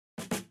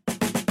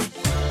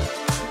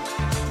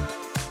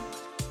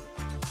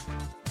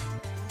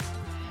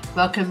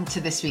Welcome to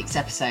this week's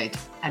episode,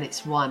 and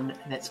it's one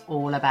that's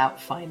all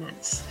about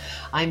finance.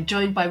 I'm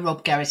joined by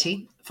Rob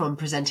Geraghty from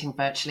Presenting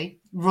Virtually.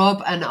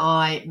 Rob and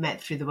I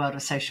met through the world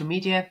of social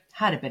media,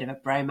 had a bit of a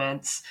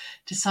bromance,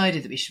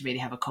 decided that we should really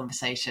have a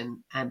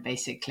conversation, and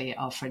basically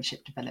our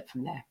friendship developed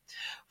from there.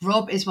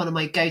 Rob is one of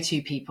my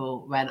go-to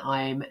people when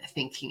I'm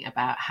thinking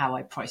about how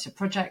I price a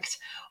project,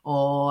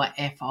 or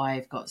if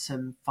I've got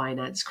some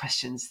finance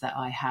questions that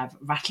I have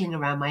rattling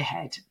around my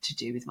head to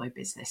do with my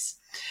business.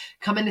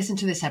 Come and listen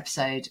to this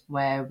episode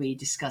where we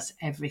discuss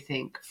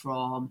everything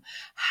from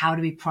how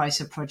do we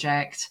price a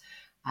project,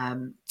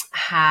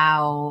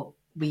 how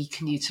we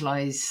can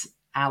utilize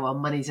our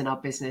monies in our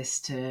business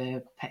to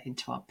put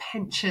into our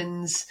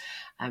pensions.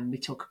 We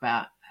talk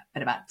about a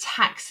bit about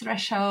tax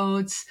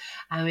thresholds,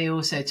 and we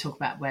also talk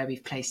about where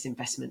we've placed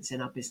investments in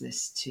our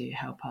business to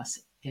help us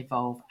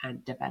evolve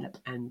and develop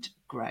and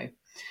grow.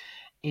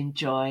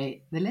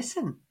 Enjoy the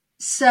listen.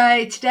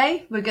 So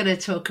today we're going to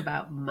talk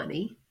about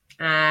money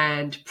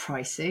and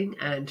pricing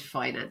and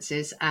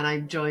finances, and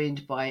I'm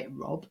joined by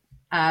Rob.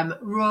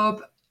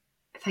 Rob,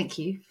 thank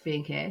you for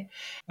being here.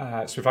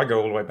 So if I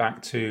go all the way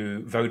back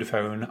to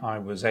Vodafone, I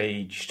was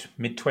aged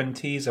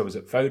mid-20s. I was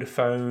at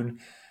Vodafone,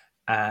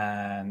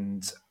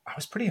 and I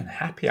was pretty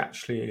unhappy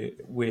actually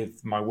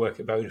with my work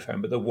at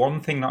Vodafone. But the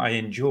one thing that I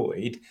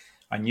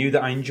knew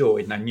that I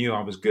enjoyed and I knew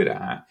I was good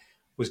at,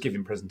 was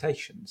giving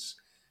presentations.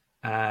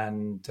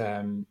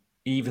 And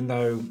even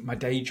though my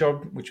day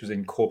job, which was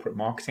in corporate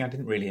marketing, I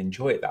didn't really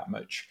enjoy it that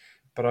much,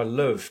 but I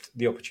loved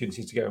the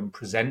opportunity to go and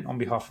present on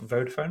behalf of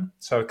Vodafone.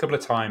 So a couple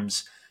of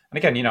times, and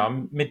again,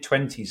 I'm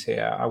mid-20s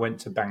here. I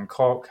went to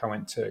Bangkok, I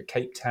went to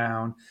Cape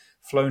Town,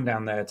 flown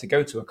down there to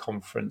go to a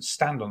conference,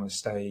 stand on the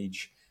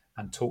stage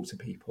and talk to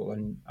people.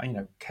 And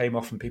I, came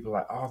off and people were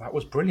like, oh, that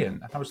was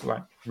brilliant. And I was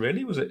like,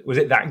 really? Was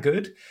it that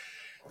good?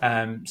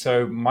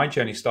 So my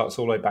journey starts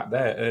all the way back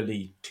there,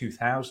 early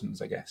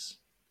 2000s, I guess.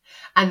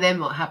 And then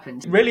what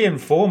happened? Really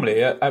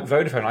informally at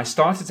Vodafone, I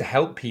started to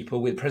help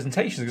people with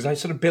presentations because I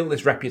sort of built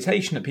this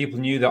reputation that people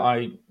knew that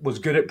I was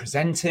good at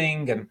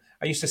presenting. And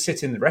I used to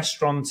sit in the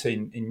restaurant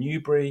in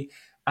Newbury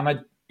and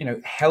I'd,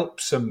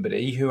 help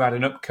somebody who had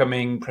an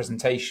upcoming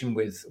presentation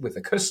with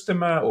a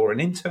customer or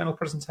an internal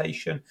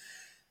presentation.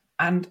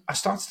 And I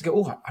started to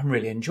go, oh, I'm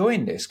really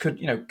enjoying this.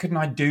 Couldn't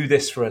I do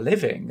this for a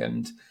living?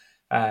 And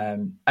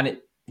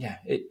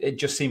it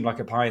just seemed like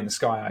a pie in the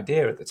sky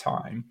idea at the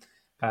time.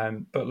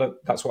 But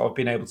look, that's what I've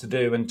been able to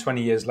do. And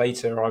 20 years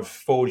later, I've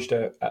forged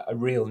a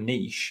real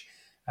niche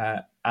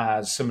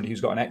as somebody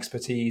who's got an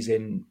expertise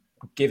in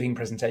giving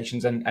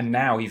presentations and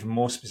now even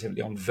more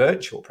specifically on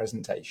virtual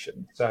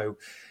presentation. So,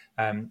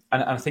 and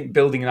I think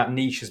building that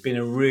niche has been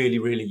a really,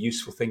 really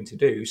useful thing to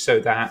do so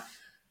that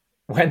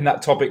when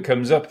that topic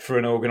comes up for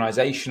an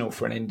organization or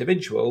for an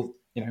individual,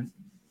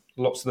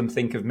 lots of them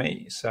think of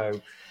me.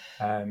 So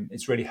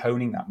it's really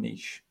honing that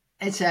niche.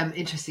 It's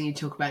interesting you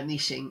talk about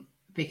niching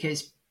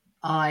because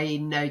I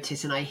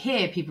notice and I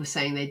hear people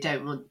saying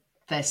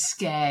they're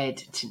scared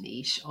to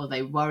niche or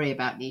they worry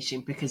about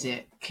niching because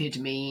it could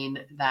mean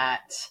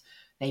that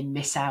they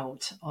miss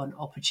out on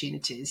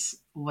opportunities.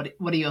 What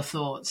are your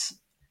thoughts?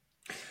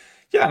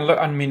 Yeah, look,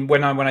 I mean,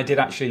 when I did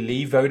actually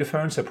leave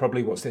Vodafone, so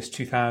probably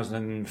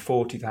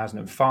 2004,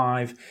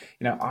 2005,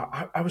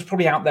 I was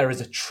probably out there as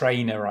a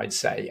trainer, I'd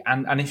say.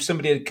 And if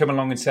somebody had come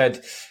along and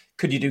said,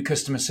 could you do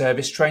customer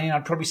service training?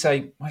 I'd probably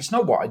say, well, it's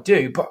not what I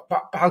do, but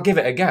I'll give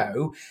it a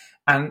go.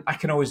 And I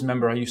can always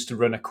remember I used to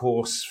run a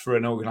course for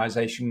an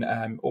organization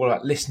all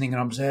about listening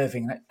and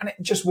observing. And it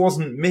just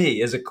wasn't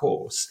me as a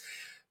course.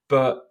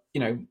 But,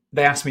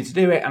 they asked me to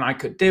do it and I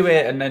could do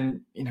it. And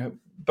then,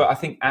 but I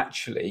think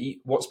actually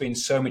what's been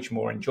so much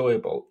more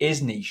enjoyable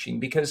is niching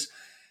because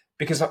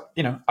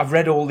I've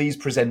read all these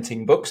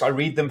presenting books. I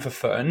read them for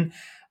fun.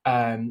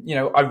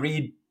 I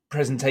read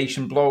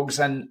presentation blogs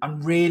and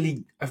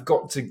I've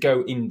got to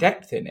go in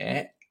depth in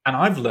it. And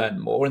I've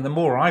learned more, and the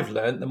more I've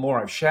learned, the more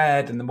I've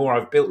shared, and the more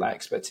I've built that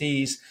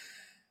expertise.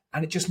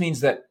 And it just means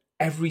that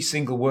every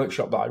single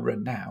workshop that I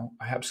run now,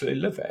 I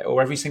absolutely love it.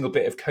 Or every single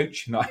bit of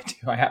coaching that I do,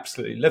 I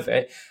absolutely love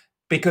it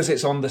because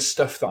it's on the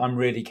stuff that I'm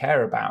really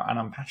care about and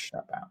I'm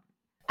passionate about.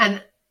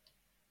 And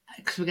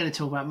because we're going to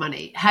talk about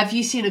money, have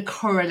you seen a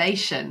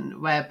correlation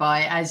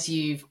whereby as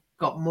you've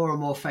got more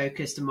and more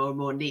focused and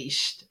more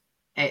niched,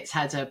 it's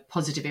had a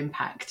positive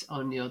impact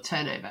on your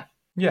turnover?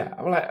 Yeah,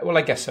 well,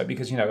 I guess so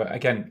because,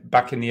 again,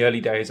 back in the early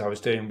days, I was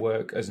doing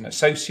work as an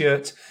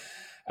associate.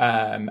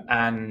 And,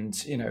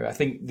 I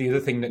think the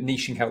other thing that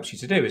niching helps you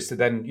to do is to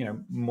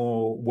then,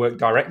 more work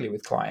directly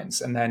with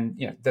clients. And then,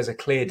 there's a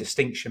clear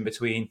distinction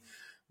between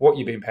what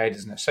you're being paid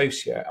as an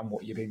associate and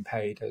what you're being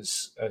paid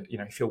as,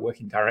 if you're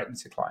working directly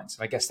to clients.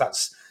 And I guess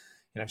that's,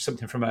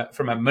 something from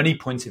a money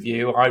point of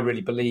view, I really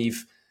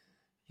believe,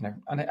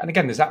 and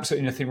again, there's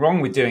absolutely nothing wrong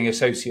with doing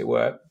associate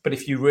work, but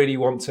if you really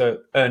want to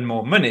earn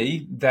more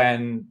money,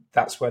 then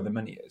that's where the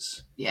money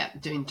is. Yeah,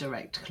 doing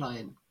direct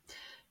client.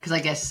 Because I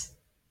guess,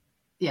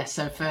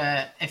 so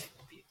if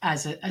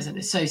as an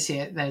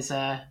associate, there's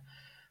a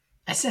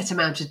a set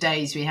amount of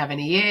days we have in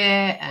a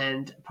year,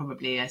 and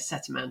probably a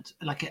set amount,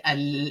 like a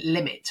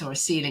limit or a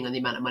ceiling on the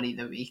amount of money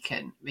that we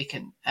can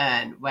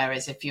earn.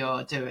 Whereas if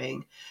you're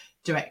doing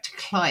direct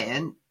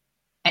client,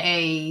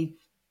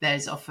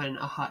 there's often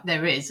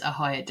there is a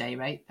higher day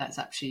rate. That's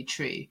absolutely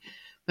true.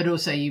 But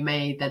also you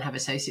may then have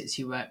associates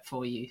who work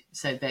for you.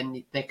 So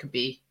then there could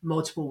be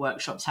multiple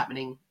workshops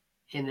happening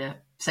in the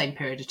same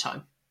period of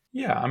time.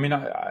 Yeah, I mean,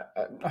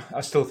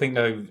 I still think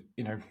though,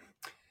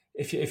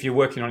 if you're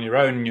working on your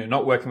own, you're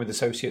not working with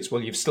associates, well,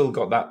 you've still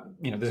got that,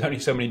 there's only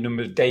so many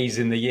number of days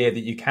in the year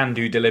that you can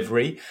do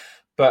delivery.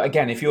 But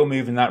again, if you're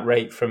moving that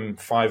rate from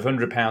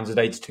 £500 a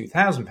day to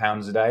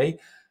 £2,000 a day,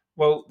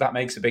 well, that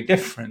makes a big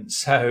difference.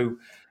 So,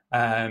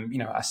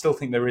 I still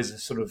think there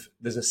is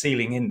there's a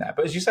ceiling in there.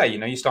 But as you say,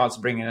 you start to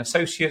bring in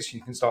associates,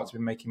 you can start to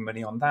be making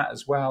money on that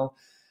as well.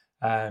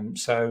 I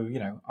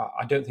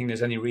don't think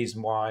there's any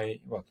reason why.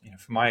 Well,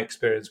 from my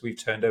experience,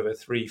 we've turned over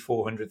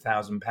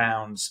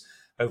 £300,000-400,000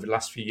 over the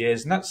last few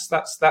years, and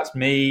that's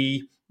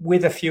me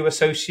with a few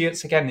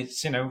associates. Again,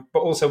 it's but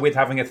also with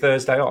having a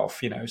Thursday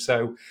off.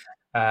 So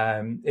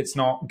it's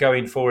not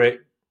going for it,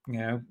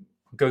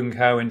 gung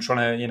ho and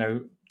trying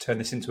to turn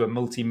this into a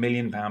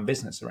multi-million-pound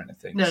business or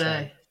anything.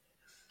 No.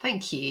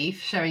 Thank you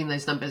for sharing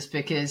those numbers,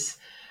 because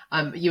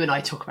you and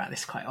I talk about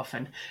this quite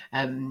often.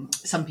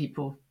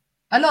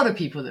 A lot of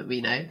people that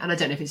we know, and I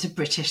don't know if it's a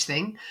British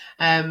thing,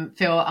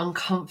 feel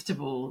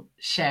uncomfortable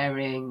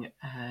sharing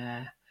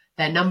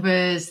their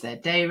numbers, their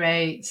day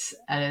rates.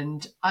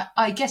 And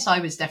I guess I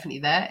was definitely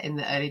there in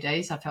the early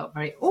days. I felt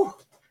very,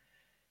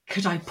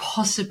 could I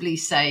possibly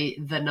say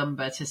the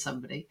number to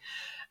somebody?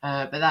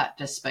 But that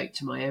just spoke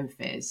to my own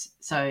fears.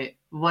 So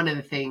one of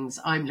the things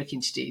I'm looking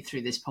to do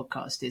through this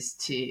podcast is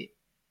to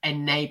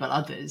enable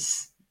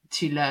others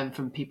to learn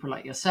from people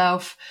like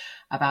yourself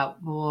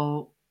about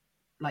more,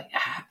 like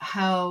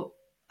how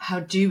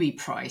do we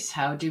price?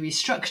 How do we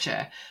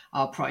structure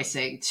our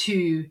pricing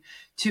to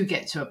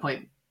get to a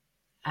point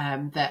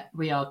that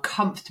we are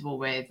comfortable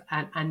with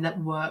and that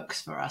works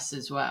for us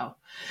as well?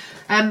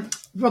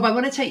 Rob, I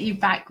want to take you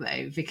back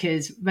though,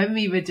 because when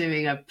we were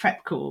doing a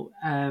prep call,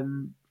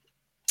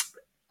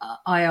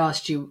 I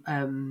asked you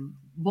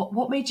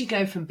what made you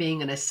go from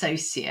being an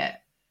associate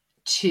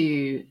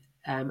to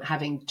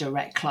having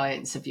direct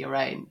clients of your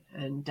own,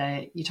 and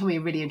you told me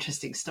a really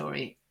interesting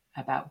story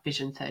about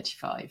Vision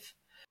 35.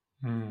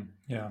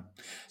 Yeah.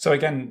 So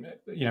again,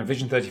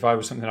 Vision 35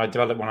 was something I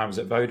developed when I was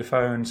at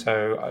Vodafone.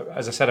 So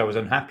as I said, I was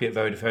unhappy at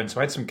Vodafone. So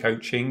I had some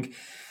coaching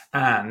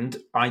and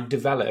I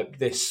developed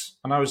this,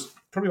 and I was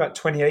probably about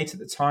 28 at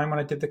the time when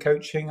I did the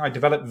coaching. I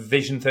developed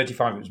Vision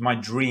 35. It was my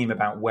dream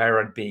about where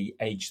I'd be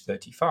age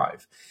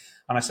 35.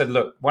 And I said,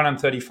 look, when I'm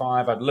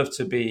 35, I'd love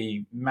to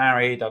be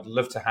married. I'd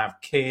love to have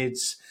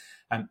kids.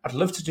 And I'd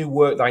love to do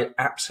work that I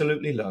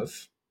absolutely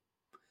love.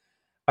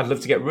 I'd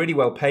love to get really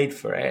well paid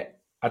for it.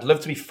 I'd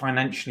love to be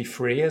financially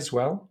free as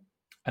well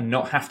and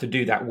not have to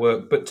do that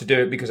work, but to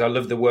do it because I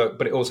love the work,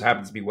 but it also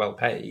happens to be well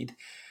paid.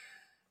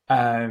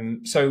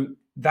 So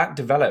that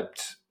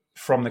developed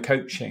from the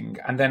coaching.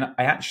 And then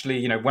I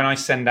actually, when I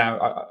send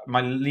out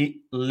my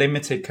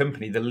limited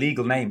company, the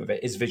legal name of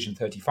it is Vision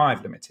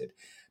 35 Limited,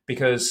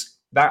 because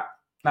that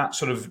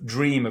sort of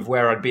dream of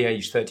where I'd be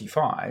age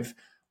 35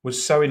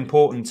 was so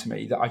important to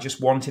me that I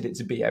just wanted it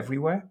to be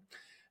everywhere.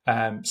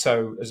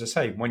 So as I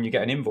say, when you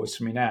get an invoice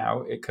from me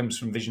now, it comes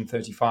from Vision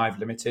 35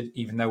 Limited,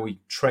 even though we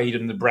trade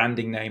under the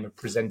branding name of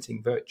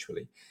Presenting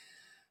Virtually.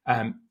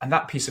 And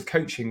that piece of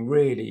coaching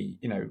really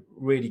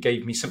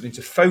gave me something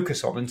to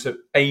focus on and to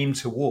aim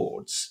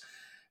towards.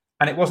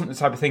 And it wasn't the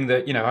type of thing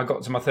that, I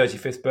got to my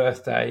 35th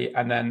birthday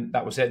and then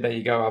that was it. There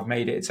you go. I've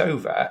made it. It's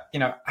over.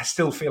 I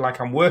still feel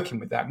like I'm working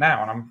with that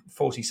now, and I'm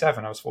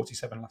 47. I was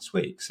 47 last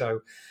week.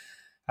 So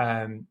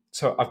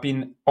I've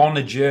been on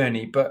a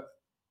journey, but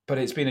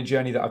it's been a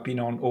journey that I've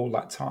been on all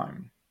that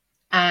time.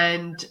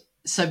 And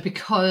so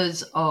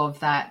because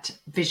of that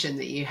vision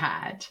that you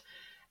had,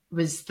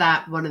 was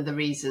that one of the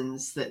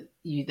reasons that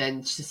you then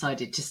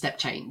decided to step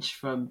change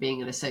from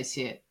being an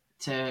associate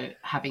to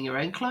having your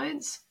own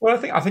clients? Well,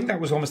 I think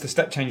that was almost the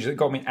step change that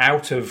got me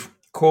out of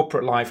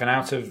corporate life and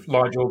out of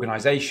large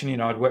organisation.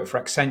 I'd worked for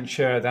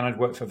Accenture, then I'd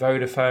worked for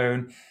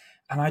Vodafone,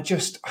 and I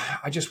just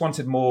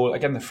wanted more.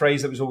 Again, the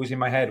phrase that was always in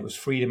my head was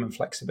freedom and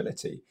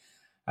flexibility.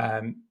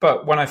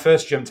 But when I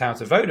first jumped out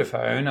of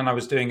Vodafone and I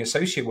was doing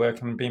associate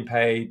work and being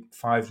paid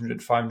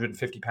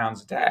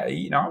 £550 a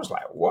day, I was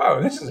like,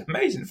 whoa, this is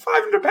amazing.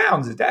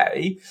 £500 a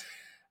day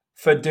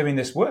for doing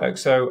this work.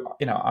 So,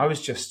 I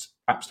was just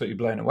absolutely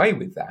blown away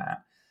with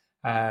that.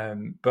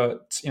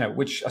 But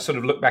which I sort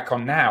of look back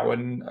on now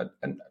and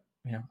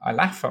I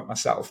laugh at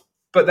myself.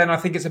 But then I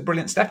think it's a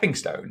brilliant stepping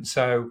stone.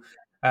 So,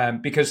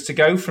 because to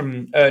go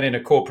from earning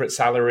a corporate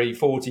salary,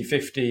 40,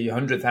 50,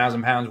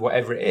 £100,000,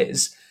 whatever it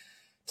is,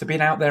 to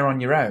being out there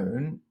on your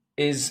own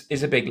is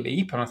a big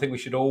leap. And I think we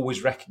should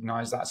always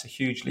recognize that's a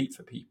huge leap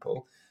for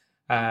people.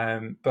 I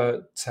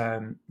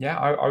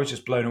was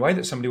just blown away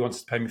that somebody wanted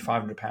to pay me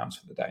 £500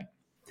 for the day.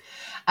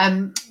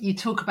 You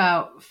talk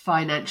about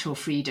financial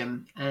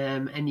freedom,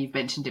 and you've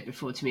mentioned it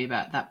before to me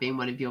about that being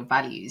one of your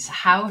values.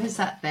 How does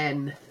that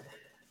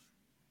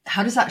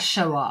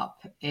show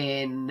up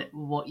in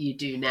what you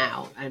do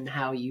now and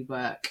how you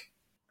work?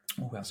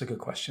 Oh, that's a good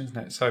question, isn't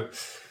it? So,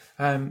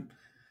 um,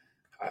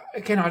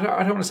 again, I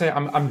don't want to say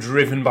I'm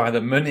driven by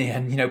the money,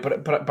 and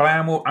but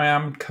I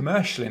am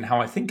commercial in how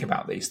I think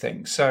about these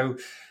things. So,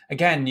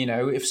 again,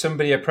 if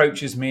somebody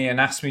approaches me and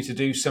asks me to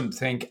do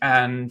something,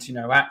 and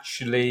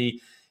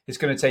actually it's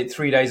going to take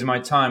 3 days of my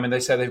time, and they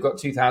say they've got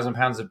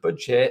 £2,000 of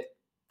budget,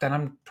 then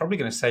I'm probably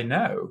going to say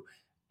no.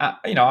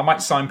 I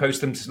might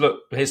signpost them to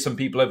look. Here's some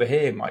people over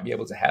here who might be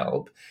able to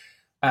help,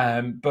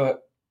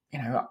 but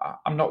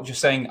I'm not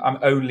just saying I'm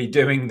only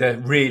doing the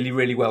really,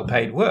 really well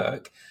paid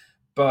work,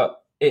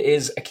 but it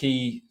is a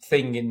key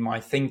thing in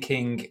my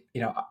thinking.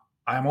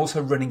 I'm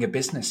also running a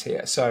business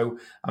here. So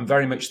I'm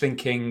very much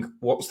thinking,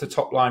 what's the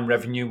top line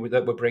revenue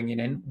that we're bringing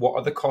in? What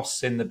are the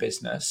costs in the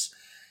business?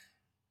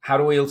 How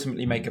do we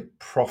ultimately make a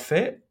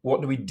profit?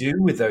 What do we do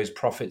with those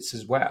profits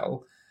as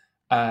well?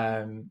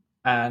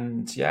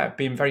 And yeah,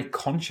 being very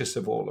conscious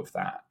of all of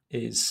that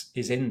is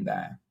in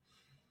there.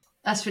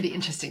 That's really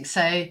interesting.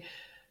 So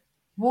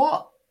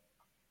what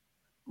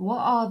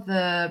are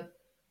the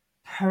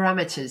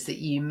parameters that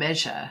you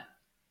measure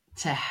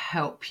to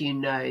help you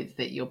know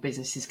that your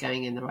business is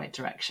going in the right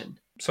direction?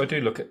 So I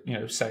do look at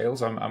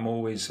sales.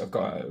 I've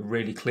got a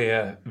really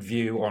clear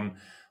view on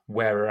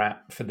where we're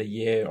at for the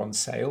year on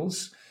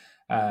sales.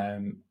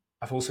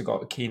 I've also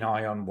got a keen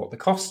eye on what the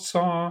costs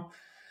are.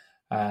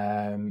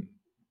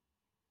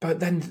 But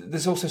then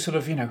there's also sort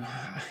of,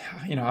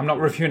 I'm not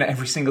reviewing it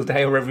every single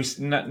day or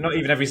not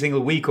even every single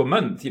week or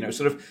month,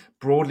 sort of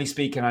broadly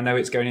speaking, I know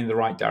it's going in the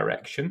right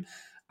direction.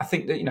 I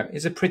think that,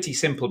 it's a pretty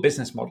simple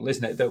business model,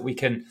 isn't it? That we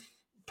can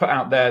put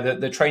out there that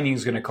the training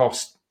is going to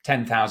cost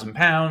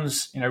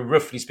 £10,000,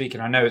 roughly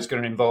speaking. I know it's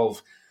going to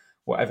involve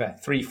whatever,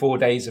 3-4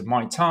 days of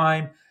my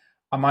time.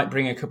 I might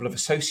bring a couple of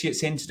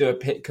associates in to do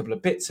a couple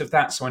of bits of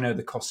that. So I know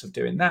the costs of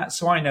doing that.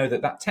 So I know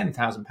that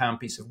 £10,000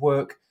 piece of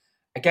work,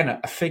 again,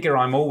 a figure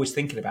I'm always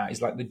thinking about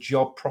is like the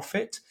job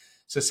profit.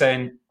 So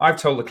saying, I've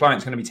told the client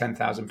it's going to be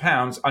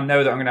 £10,000. I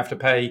know that I'm going to have to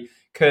pay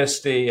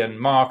Kirsty and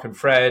Mark and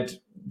Fred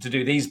to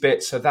do these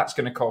bits. So that's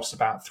going to cost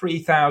about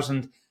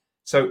 3,000.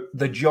 So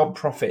the job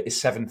profit is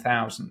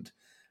 7,000.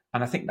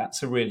 And I think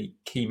that's a really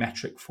key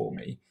metric for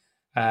me.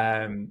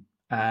 And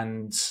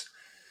then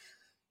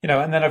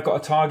I've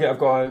got a target. I've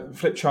got a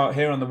flip chart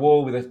here on the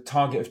wall with a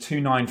target of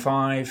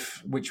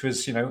 295, which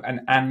was,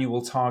 an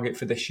annual target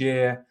for this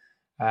year.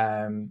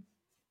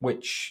 But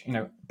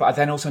I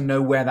then also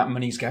know where that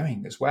money's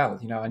going as well.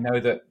 I know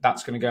that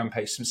that's going to go and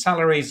pay some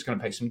salaries. It's going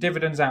to pay some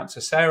dividends out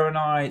to Sarah and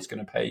I. It's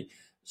going to pay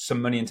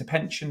some money into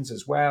pensions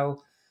as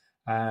well.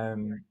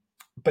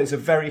 But it's a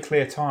very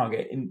clear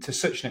target to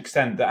such an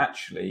extent that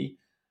actually,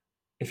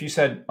 if you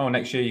said,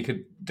 next year you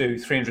could do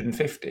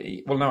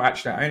 350, well, no,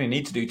 actually, I only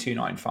need to do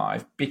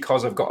 295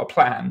 because I've got a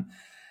plan.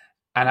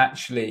 And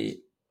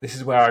actually, this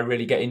is where I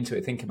really get into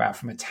it, think about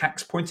from a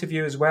tax point of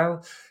view as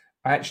well.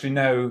 I actually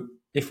know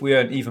if we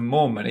earned even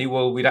more money,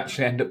 well, we'd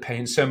actually end up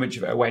paying so much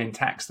of it away in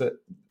tax that,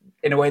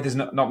 in a way, there's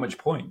not much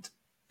point.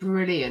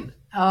 Brilliant.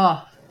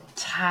 Oh,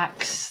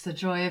 tax, the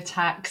joy of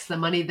tax, the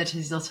money that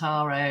is not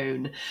our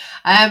own.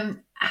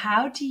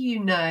 How do you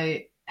know,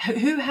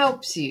 who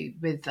helps you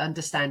with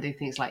understanding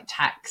things like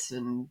tax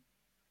and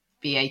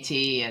VAT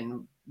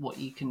and what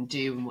you can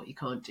do and what you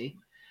can't do?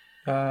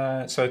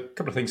 So a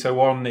couple of things. So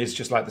one is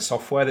just like the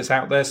software that's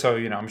out there. So,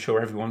 I'm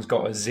sure everyone's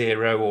got a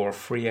Xero or a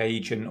Free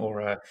Agent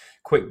or a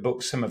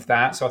QuickBooks, some of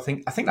that. So I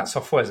think that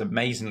software is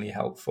amazingly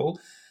helpful.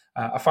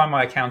 I find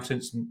my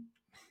accountants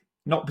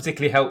not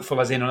particularly helpful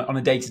as in on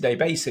a day-to-day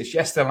basis.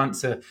 Yes, they'll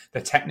answer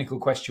the technical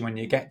question when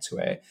you get to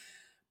it.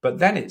 But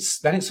then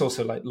it's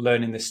also like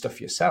learning this stuff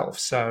yourself.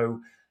 So,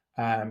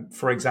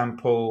 for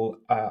example,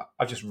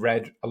 I've just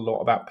read a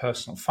lot about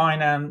personal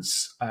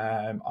finance.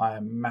 I am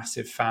a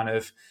massive fan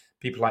of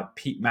people like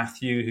Pete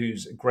Matthew,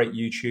 who's a great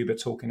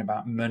YouTuber talking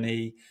about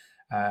money.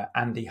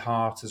 Andy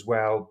Hart as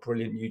well,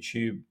 brilliant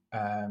YouTube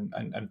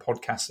and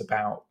podcasts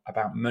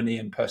about money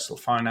and personal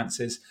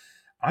finances.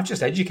 I've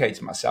just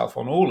educated myself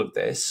on all of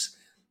this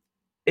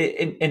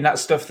in that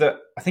stuff that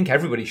I think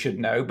everybody should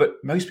know, but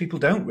most people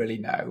don't really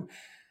know.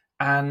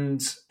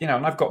 And,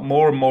 and I've got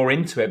more and more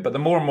into it, but the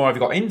more and more I've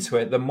got into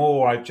it, the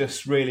more I've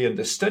just really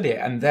understood it.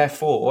 And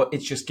therefore,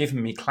 it's just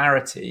given me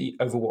clarity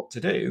over what to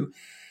do.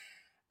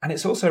 And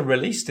it's also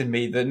released in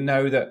me the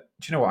know that,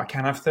 do you know what, I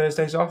can have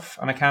Thursdays off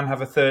and I can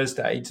have a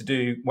Thursday to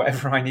do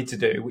whatever I need to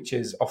do, which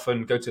is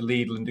often go to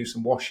Lidl and do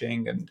some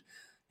washing and,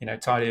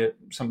 tidy up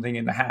something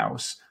in the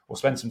house or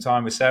spend some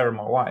time with Sarah,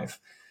 my wife.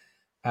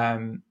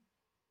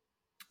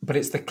 But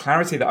it's the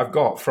clarity that I've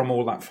got from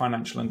all that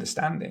financial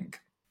understanding.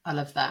 I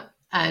love that.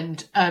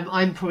 And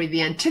I'm probably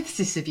the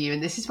antithesis of you,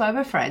 and this is why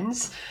we're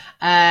friends,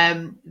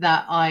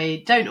 that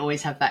I don't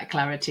always have that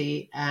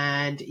clarity.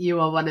 And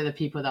you are one of the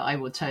people that I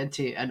will turn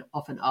to and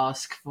often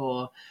ask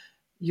for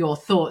your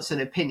thoughts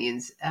and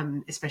opinions,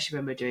 especially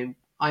when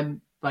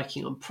I'm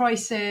working on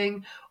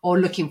pricing or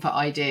looking for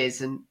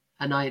ideas. And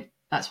I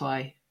that's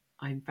why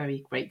I'm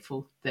very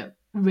grateful that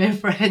we're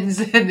friends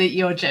and that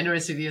you're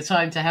generous with your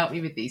time to help me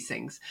with these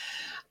things.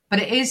 But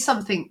it is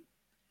something.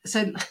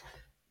 So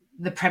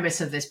the premise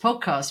of this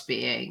podcast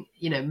being,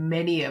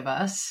 many of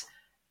us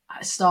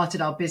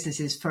started our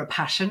businesses for a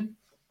passion.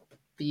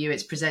 For you,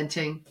 it's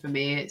presenting. For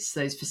me, it's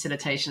those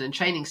facilitation and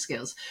training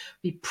skills.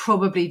 We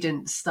probably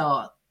didn't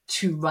start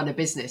to run a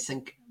business,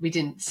 and we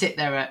didn't sit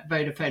there at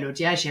Vodafone or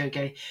Diageo and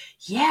go,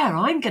 yeah,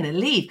 I'm going to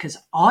leave because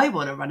I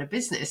want to run a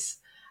business.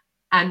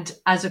 And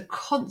as a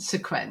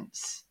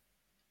consequence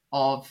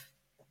of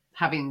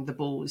having the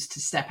balls to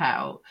step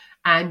out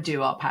and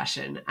do our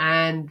passion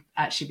and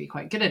actually be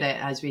quite good at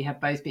it, as we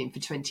have both been for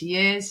 20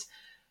 years,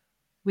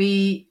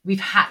 we've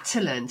had to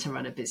learn to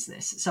run a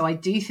business. So I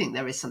do think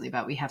there is something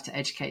about we have to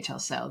educate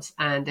ourselves.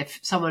 And if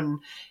someone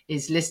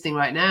is listening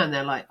right now and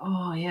they're like,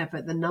 oh yeah,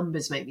 but the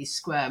numbers make me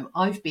squirm,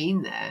 I've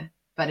been there.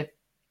 But if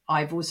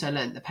I've also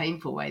learned the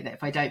painful way that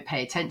if I don't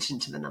pay attention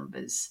to the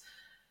numbers,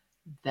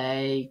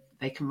 they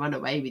can run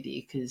away with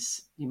you,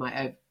 because you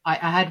might. I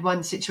had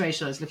one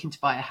situation. I was looking to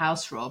buy a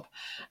house, Rob,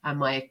 and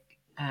my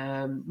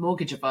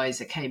mortgage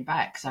advisor came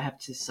back because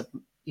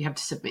you have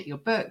to submit your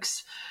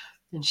books,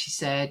 and she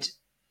said,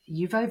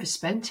 you've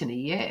overspent in a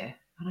year.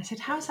 And I said,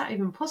 how is that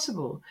even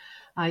possible?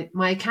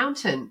 My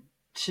accountant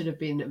should have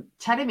been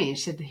telling me, and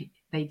she said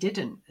they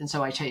didn't. And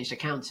so I changed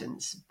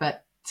accountants.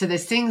 But so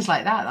there's things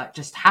like that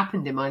just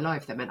happened in my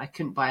life that meant I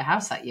couldn't buy a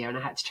house that year, and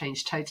I had to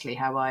change totally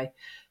how I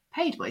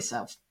paid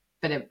myself.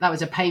 But that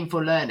was a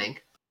painful learning.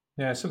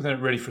 Yeah, something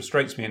that really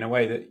frustrates me in a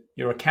way, that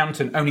your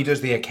accountant only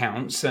does the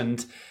accounts,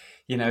 and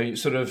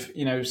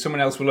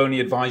someone else will only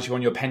advise you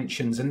on your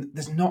pensions. And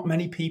there's not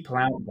many people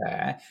out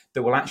there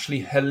that will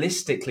actually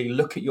holistically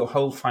look at your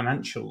whole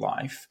financial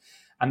life.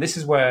 And this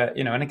is where,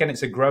 and again,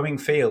 it's a growing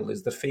field,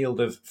 is the field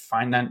of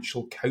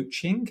financial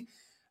coaching,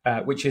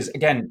 which is,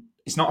 again,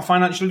 it's not a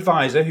financial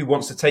advisor who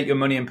wants to take your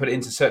money and put it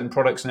into certain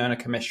products and earn a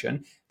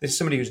commission. This is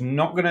somebody who's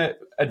not going to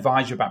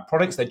advise you about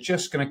products. They're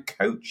just going to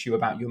coach you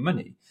about your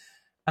money.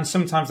 And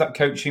sometimes that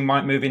coaching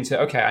might move into,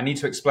 okay, I need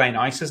to explain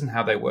ISAs and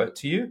how they work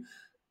to you.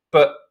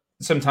 But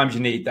sometimes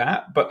you need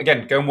that. But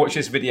again, go and watch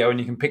this video and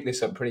you can pick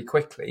this up pretty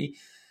quickly.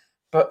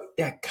 But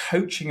yeah,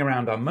 coaching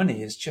around our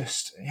money is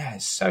just,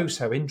 it's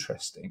so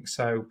interesting.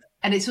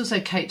 And it's also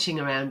coaching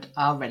around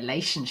our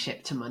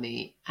relationship to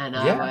money and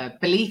our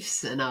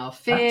beliefs and our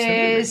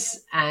fears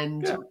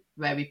and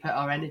where we put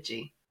our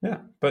energy. Yeah,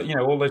 but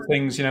all those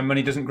things,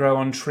 money doesn't grow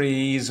on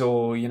trees,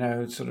 or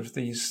sort of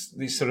these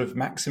sort of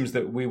maxims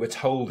that we were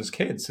told as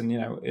kids, and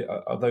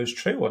are those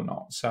true or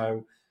not?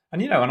 So,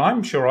 and and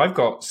I'm sure I've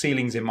got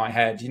ceilings in my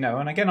head,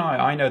 and again,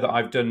 I know that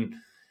I've done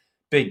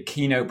big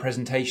keynote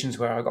presentations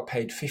where I got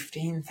paid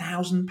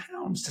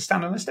 £15,000 to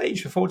stand on a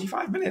stage for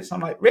 45 minutes.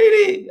 I'm like,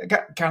 really?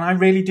 Can I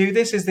really do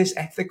this? Is this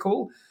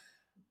ethical?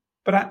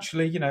 But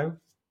actually,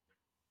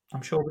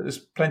 I'm sure that there's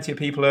plenty of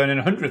people earning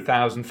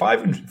 100,000,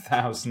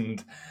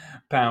 500,000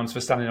 pounds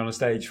for standing on a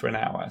stage for an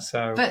hour.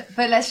 So, but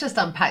let's just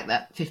unpack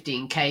that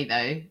 15K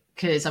though,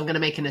 because I'm going to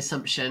make an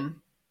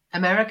assumption.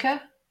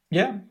 America,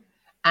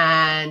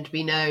 and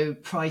we know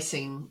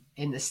pricing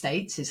in the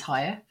States is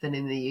higher than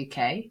in the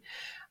UK,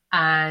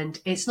 and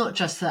it's not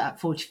just that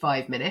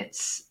 45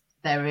 minutes.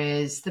 There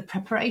is the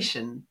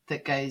preparation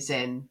that goes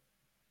in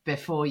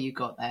before you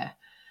got there.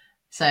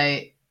 So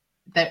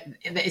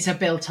it's a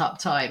built-up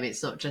time.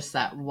 It's not just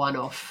that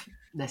one-off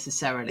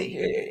necessarily.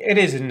 It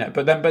is, isn't it?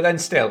 But then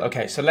still,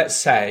 okay. So let's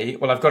say,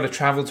 well, I've got to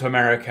travel to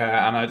America,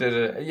 and I did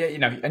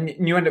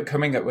and you end up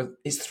coming up with,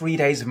 it's 3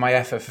 days of my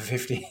effort for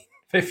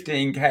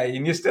 15K,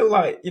 and you're still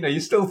like, you're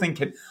still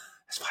thinking,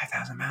 that's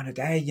 £5,000 a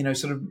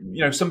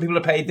day. Some people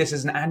are paid this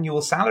as an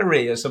annual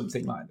salary or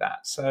something like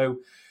that. So,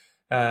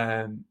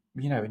 and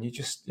you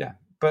just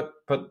But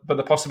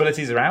the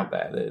possibilities are out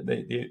there.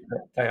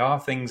 They are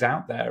things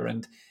out there,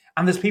 and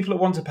there's people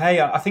that want to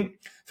pay. I think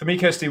for me,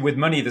 Kirsty, with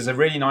money, there's a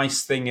really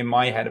nice thing in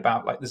my head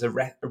about, like, there's a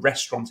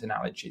restaurant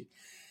analogy.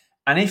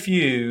 And if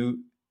you've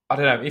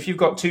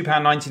got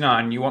 £2.99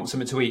 and you want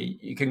something to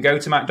eat, you can go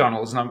to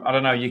McDonald's, and I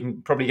don't know, you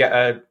can probably get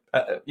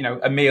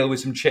a meal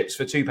with some chips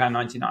for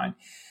 £2.99.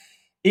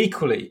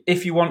 Equally,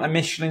 if you want a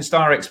Michelin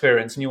star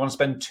experience and you want to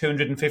spend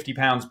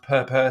 £250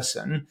 per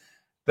person,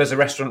 there's a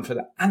restaurant for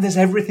that. And there's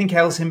everything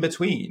else in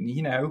between.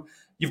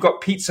 You've got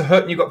Pizza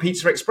Hut and you've got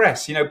Pizza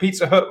Express.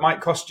 Pizza Hut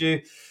might cost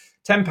you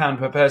 £10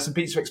 per person.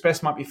 Pizza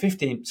Express might be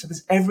 15. So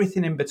there's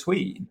everything in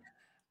between.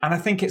 And I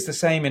think it's the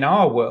same in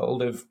our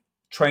world of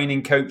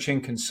training,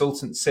 coaching,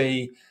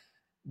 consultancy,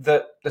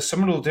 that there's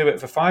someone who'll do it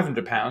for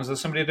 £500.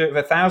 There's somebody who'll do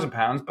it for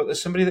 £1,000, but there's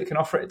somebody that can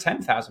offer it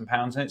at £10,000.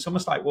 And it's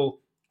almost like, well,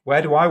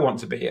 where do I want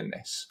to be in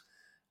this?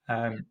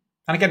 And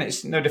again,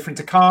 it's no different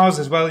to cars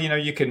as well.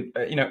 You can,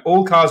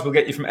 all cars will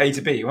get you from A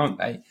to B, won't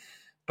they?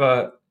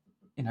 But,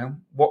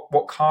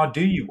 what car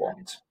do you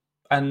want?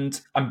 And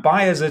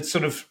buyers are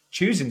sort of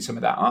choosing some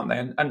of that, aren't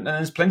they? And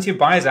there's plenty of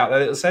buyers out there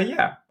that'll say,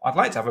 yeah, I'd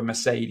like to have a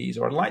Mercedes,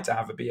 or I'd like to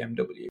have a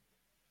BMW.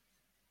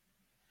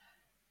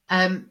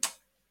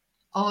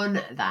 On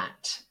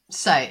that,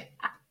 so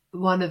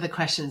one of the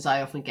questions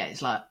I often get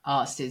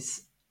asked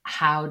is,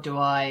 how do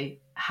I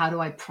how do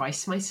I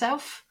price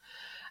myself?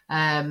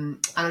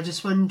 And I'm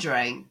just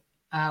wondering,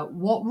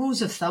 what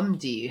rules of thumb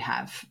do you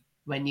have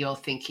when you're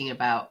thinking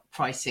about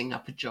pricing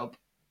up a job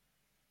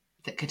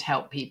that could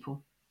help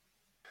people?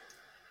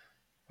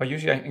 I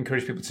usually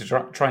encourage people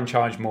to try and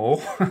charge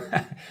more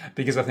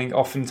because I think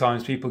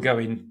oftentimes people go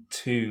in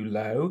too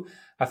low.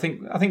 I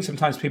think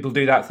sometimes people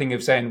do that thing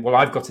of saying, "Well,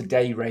 I've got a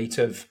day rate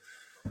of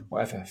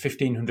whatever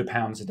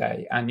 £1,500 a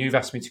day, and you've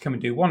asked me to come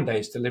and do one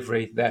day's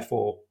delivery,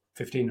 therefore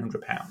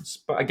 £1,500."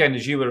 But again,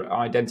 as you were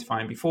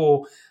identifying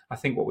before, I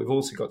think what we've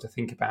also got to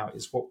think about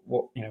is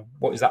what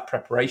is that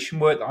preparation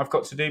work that I've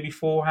got to do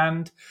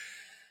beforehand.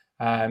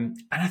 And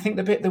I think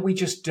the bit that we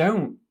just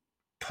don't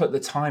put the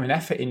time and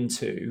effort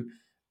into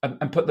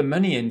and put the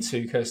money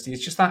into, Kirsty,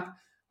 is just that.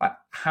 Like,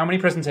 how many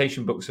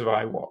presentation books have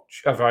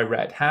I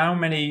read? How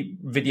many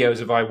videos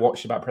have I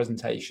watched about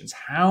presentations?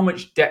 How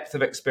much depth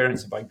of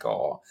experience have I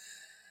got?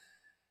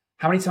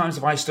 How many times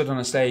have I stood on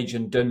a stage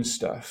and done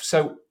stuff?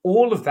 So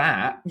all of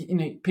that,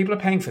 people are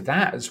paying for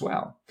that as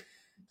well.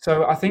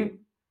 So I think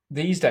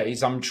these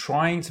days I'm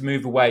trying to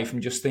move away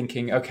from just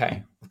thinking,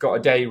 okay, I've got a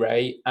day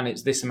rate and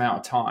it's this amount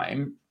of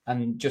time,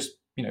 and just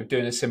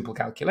doing a simple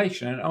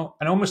calculation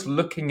and almost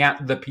looking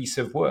at the piece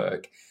of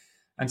work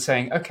and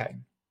saying, okay,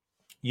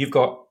 you've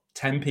got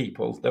 10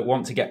 people that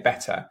want to get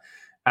better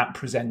at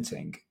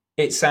presenting.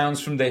 It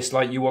sounds from this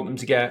like you want them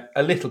to get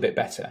a little bit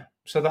better.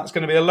 So that's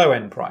going to be a low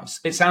end price.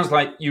 It sounds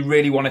like you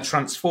really want to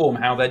transform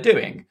how they're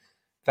doing.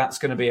 That's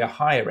going to be a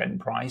higher end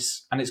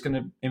price, and it's going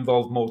to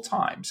involve more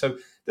time. So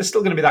there's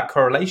still going to be that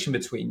correlation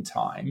between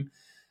time,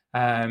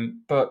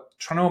 but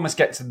trying to almost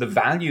get to the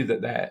value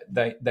that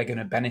they're going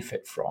to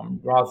benefit from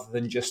rather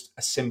than just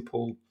a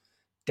simple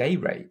day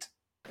rate.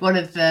 One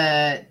of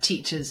the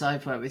teachers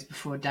I've worked with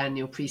before,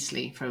 Daniel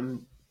Priestley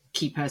from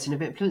Key Person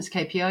of Influence,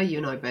 KPI, you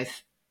and I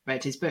both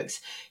read his books.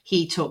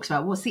 He talks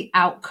about what's the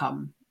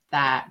outcome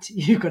that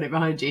you've got it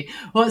behind you.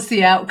 What's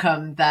the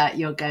outcome that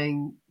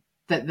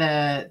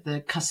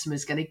the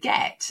customer's going to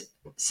get?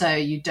 So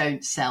you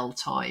don't sell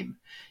time,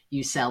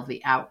 you sell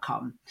the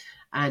outcome,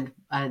 and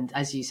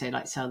as you say,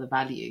 like, sell the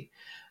value.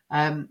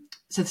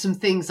 So some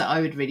things that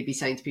I would really be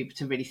saying to people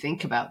to really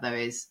think about, though,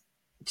 is,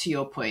 to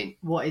your point,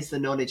 what is the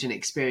knowledge and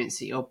experience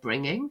that you're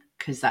bringing?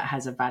 Because that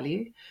has a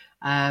value.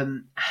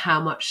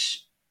 How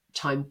much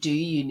time do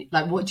you,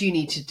 like, what do you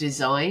need to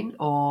design?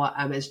 Or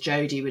as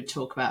Jodie would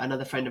talk about,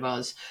 another friend of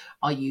ours,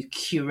 are you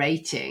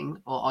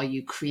curating or are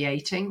you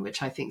creating?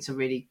 Which I think is a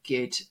really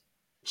good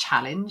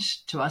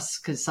challenge to us,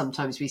 because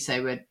sometimes we say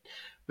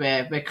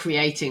we're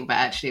creating, but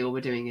actually all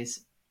we're doing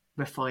is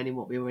refining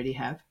what we already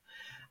have.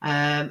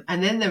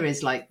 And then there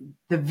is, like,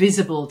 the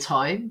visible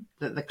time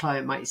that the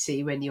client might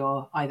see when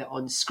you're either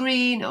on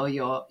screen or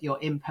you're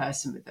in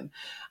person with them.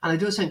 And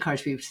I'd also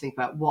encourage people to think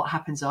about what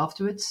happens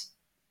afterwards,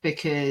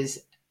 because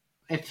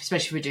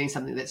especially if we're doing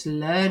something that's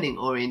learning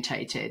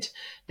orientated,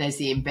 there's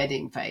the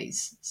embedding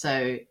phase.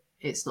 So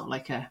it's not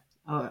like a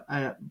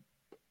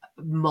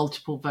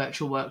multiple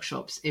virtual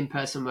workshops,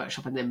 in-person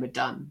workshop, and then we're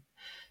done.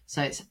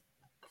 So it's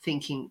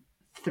thinking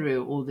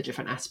through all the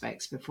different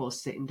aspects before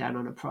sitting down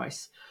on a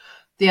price.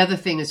 The other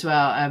thing as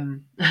well,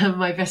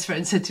 my best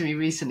friend said to me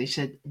recently, she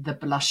said, the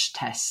blush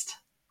test.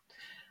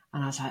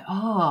 And I was like,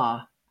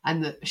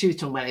 and she was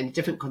talking about it in a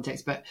different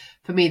context. But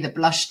for me, the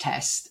blush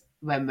test,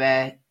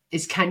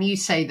 is, can you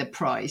say the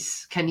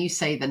price? Can you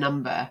say the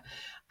number?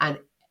 And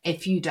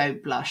if you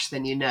don't blush,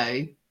 then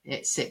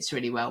it sits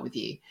really well with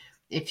you.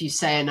 If you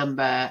say a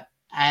number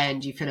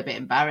and you feel a bit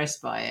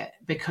embarrassed by it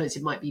because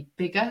it might be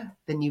bigger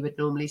than you would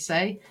normally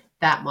say,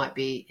 that might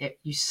be it,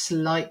 you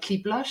slightly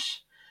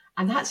blush.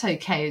 And that's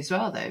okay as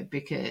well, though,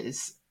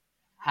 because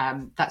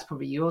that's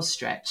probably your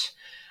stretch.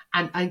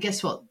 And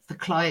guess what? The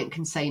client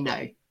can say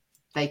no.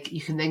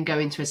 You can then go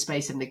into a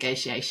space of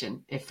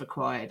negotiation if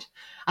required.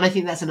 And I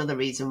think that's another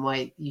reason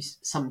why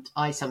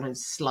I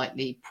sometimes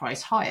slightly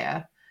price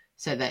higher,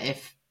 so that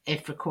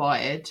if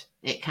required,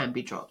 it can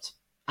be dropped.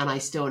 And I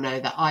still know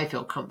that I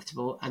feel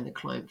comfortable and the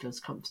client feels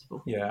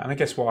comfortable. Yeah, and I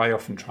guess what I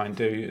often try and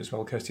do as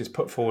well, Kirsty, is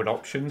put forward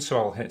options. So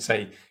I'll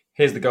say,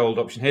 here's the gold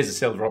option, here's the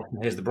silver option,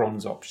 here's the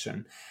bronze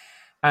option.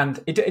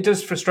 And it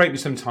does frustrate me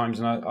sometimes,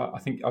 and I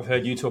think I've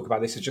heard you talk about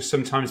this, is just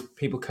sometimes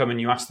people come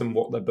and you ask them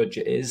what their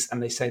budget is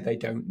and they say they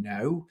don't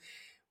know,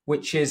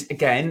 which is,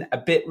 again, a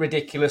bit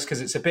ridiculous,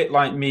 because it's a bit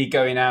like me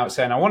going out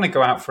saying I want to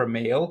go out for a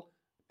meal,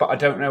 but I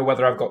don't know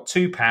whether I've got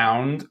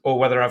 £2 or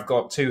whether I've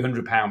got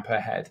 £200 per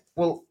head.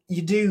 Well,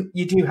 you do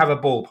have a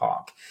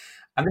ballpark.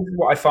 And this is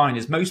what I find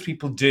is most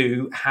people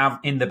do have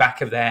in the back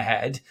of their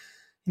head,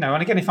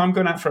 and again, if I'm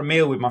going out for a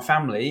meal with my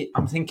family,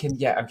 I'm thinking,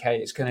 yeah, okay,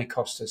 it's going to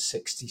cost us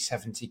 60,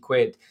 70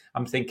 quid.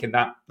 I'm thinking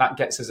that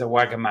gets us a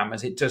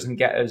Wagamama's. It doesn't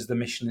get us the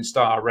Michelin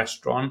star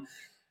restaurant.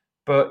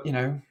 But,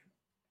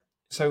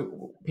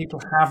 so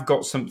people have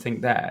got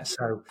something there.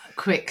 So,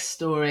 quick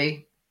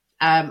story.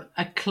 A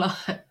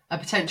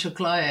potential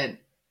client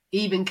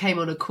even came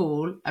on a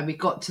call, and we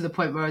got to the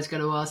point where I was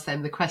going to ask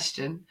them the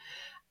question.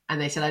 And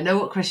they said, I know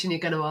what question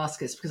you're going to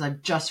ask us because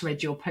I've just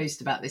read your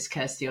post about this,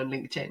 Kirsty, on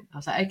LinkedIn. I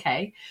was like,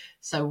 okay,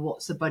 so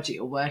what's the budget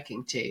you're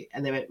working to?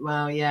 And they went,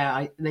 well, yeah.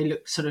 And they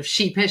looked sort of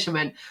sheepish and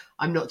went,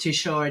 I'm not too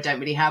sure. I don't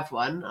really have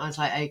one. I was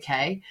like,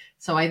 okay.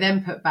 So I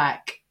then put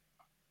back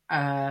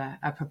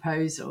a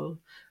proposal,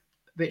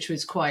 which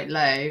was quite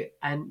low.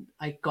 And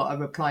I got a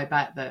reply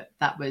back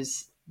that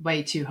was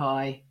way too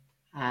high.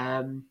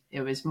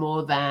 It was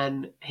more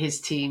than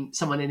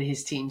someone in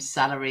his team's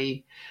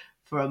salary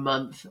for a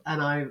month.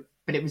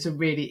 But it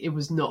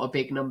was not a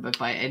big number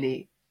by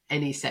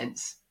any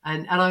sense.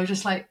 And I was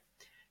just like,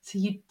 so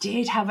you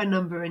did have a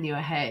number in your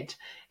head.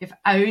 If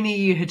only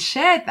you had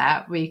shared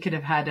that, we could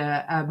have had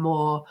a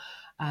more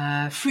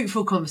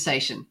fruitful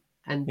conversation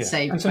and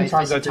saved. And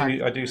sometimes I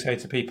do say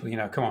to people,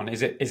 come on,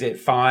 is it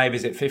 5?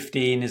 Is it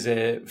 15? Is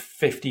it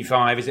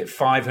 55? Is it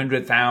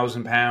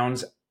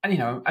 £500,000?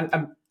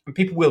 And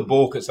people will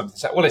balk at something.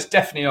 Say, well, it's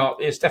definitely not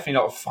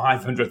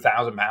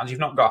 £500,000. You've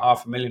not got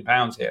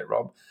 £500,000 here,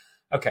 Rob.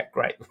 Okay,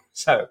 great.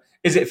 So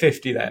is it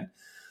 50 then?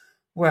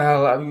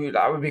 Well,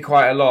 that would be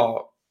quite a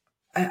lot.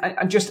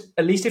 And just,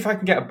 at least if I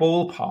can get a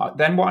ballpark,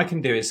 then what I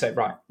can do is say,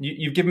 right,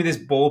 you've given me this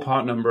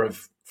ballpark number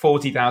of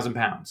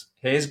 £40,000.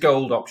 Here's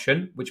gold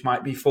option, which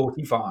might be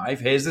 45.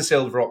 Here's the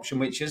silver option,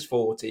 which is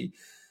 40.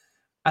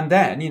 And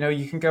then,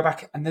 you can go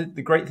back. And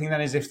the great thing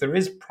then is if there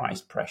is price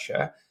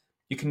pressure,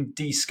 you can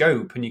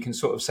de-scope and you can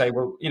sort of say,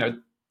 well,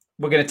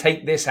 we're going to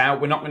take this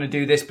out. We're not going to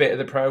do this bit of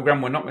the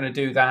program. We're not going to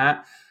do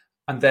that.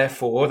 And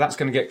therefore, that's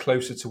going to get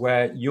closer to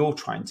where you're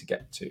trying to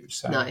get to.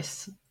 So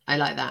nice. I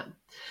like that.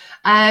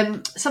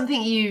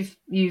 Something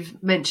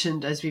you've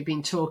mentioned as we've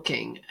been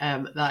talking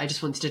that I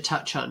just wanted to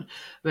touch on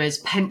was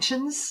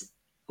pensions.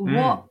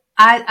 What,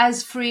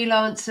 as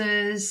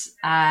freelancers,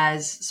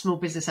 as small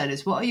business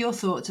owners, what are your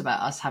thoughts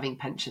about us having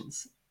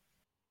pensions?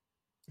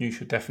 You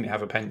should definitely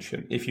have a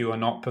pension. If you are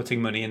not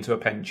putting money into a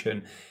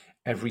pension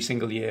every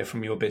single year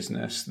from your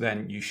business,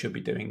 then you should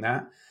be doing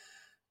that.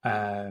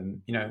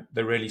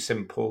 The really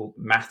simple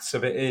maths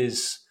of it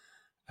is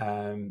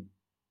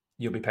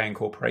you'll be paying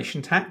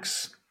corporation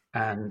tax.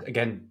 And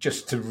again,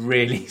 just to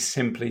really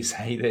simply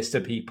say this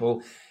to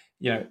people,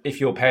 if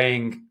you're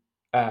paying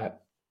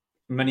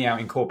money out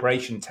in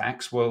corporation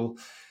tax, well,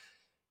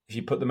 if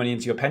you put the money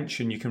into your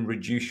pension, you can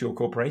reduce your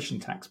corporation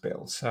tax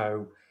bill.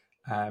 So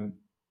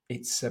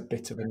it's a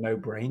bit of a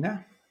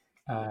no-brainer.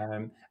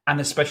 And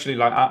especially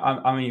like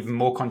I'm even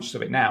more conscious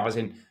of it now, as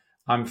in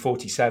I'm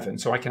 47,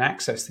 so I can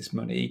access this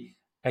money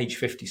age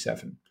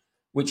 57,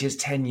 which is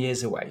 10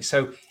 years away.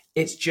 So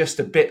it's just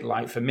a bit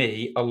like, for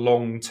me, a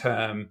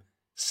long-term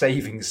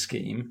savings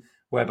scheme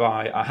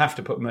whereby I have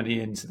to put money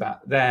into that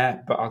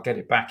there, but I'll get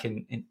it back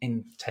in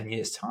 10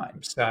 years'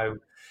 time. So,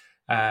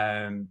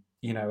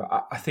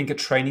 I think a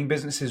training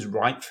business is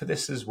right for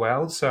this as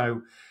well.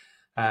 So,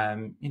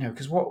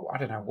 because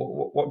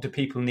what do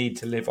people need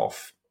to live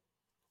off?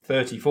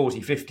 30,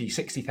 40, 50,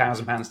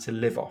 60,000 pounds to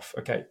live off.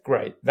 Okay,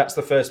 great. That's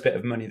the first bit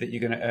of money that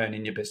you're going to earn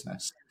in your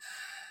business.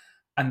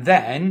 And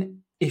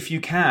then if you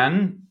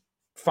can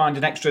find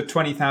an extra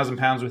 20,000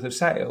 pounds worth of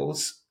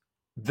sales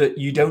that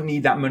you don't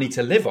need that money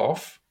to live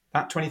off,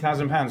 that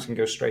 20,000 pounds can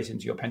go straight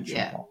into your pension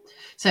pot.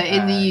 So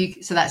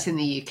so that's in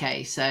the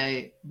UK.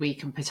 So we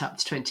can put up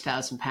to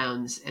 20,000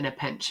 pounds in a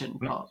pension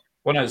pot.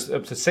 Well, no, it's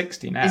up to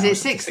 60 now. Is it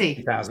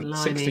 60?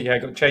 60, yeah,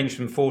 got changed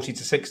from 40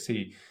 to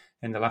 60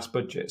 in the last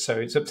budget. So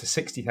it's up to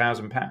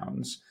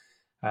 £60,000.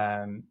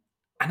 And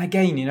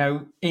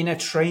again, in a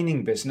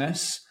training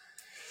business,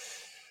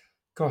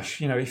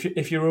 gosh,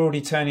 if you're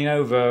already turning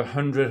over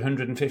 100,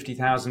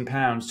 150,000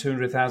 pounds,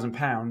 200,000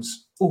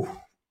 pounds,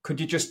 could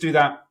you just do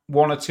that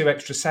one or two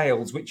extra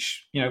sales,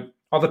 which,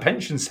 are the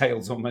pension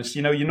sales almost?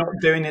 You're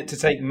not doing it to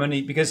take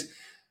money, because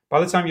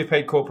by the time you've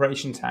paid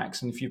corporation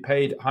tax, and if you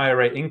paid higher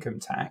rate income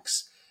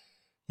tax,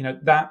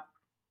 that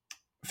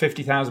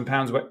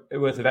 £50,000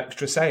 worth of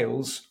extra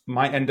sales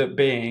might end up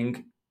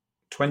being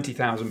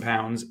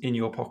 £20,000 in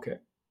your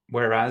pocket.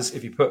 Whereas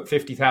if you put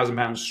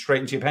 £50,000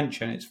 straight into your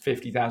pension, it's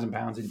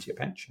 £50,000 into your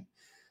pension.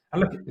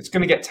 And look, it's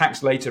going to get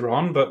taxed later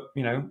on, but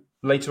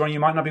later on you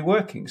might not be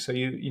working, so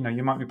you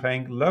might be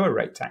paying lower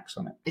rate tax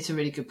on it. It's a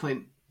really good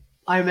point.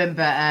 I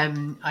remember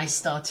I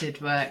started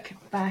work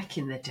back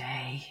in the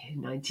day in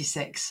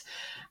 '96,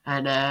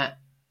 and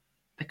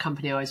the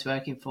company I was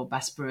working for,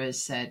 Bass Brewers,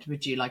 said,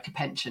 would you like a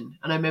pension?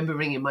 And I remember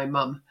ringing my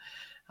mum.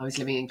 I was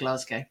living in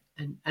Glasgow,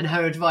 and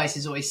her advice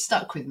has always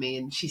stuck with me.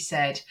 And she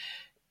said,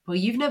 well,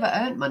 you've never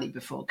earned money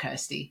before,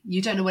 Kirsty.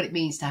 You don't know what it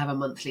means to have a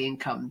monthly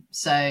income.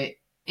 So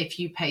if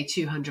you pay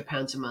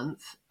 £200 a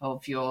month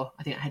of your,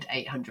 I think I had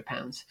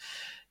 £800,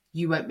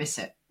 you won't miss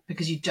it,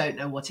 because you don't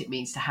know what it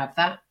means to have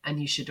that.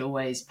 And you should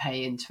always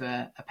pay into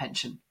a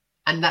pension.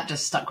 And that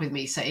just stuck with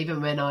me. So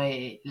even when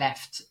I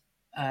left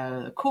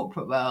the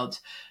corporate world,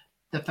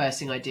 the first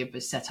thing I did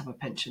was set up a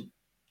pension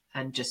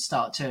and just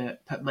start to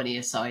put money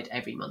aside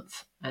every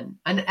month. And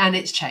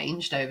it's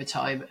changed over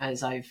time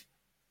as I've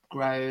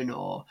grown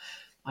or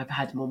I've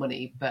had more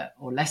money,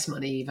 or less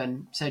money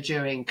even. So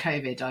during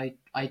COVID,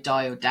 I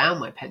dialed down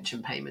my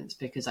pension payments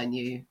because I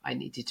knew I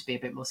needed to be a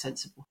bit more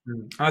sensible.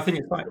 I think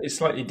it's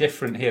slightly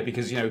different here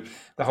because the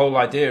whole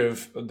idea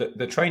of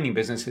the training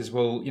business is,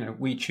 well,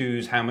 we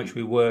choose how much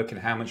we work and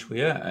how much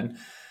we earn.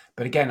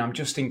 But again, I'm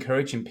just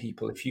encouraging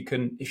people, if you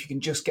can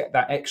just get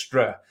that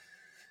extra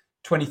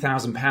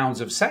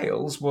 £20,000 of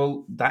sales,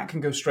 well, that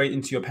can go straight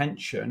into your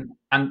pension.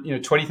 And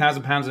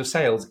 £20,000 of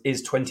sales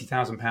is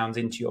 £20,000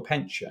 into your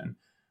pension,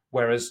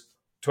 whereas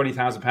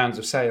 £20,000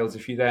 of sales,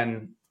 if you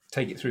then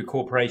take it through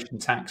corporation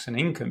tax and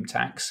income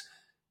tax,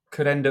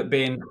 could end up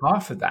being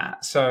half of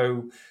that.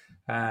 So,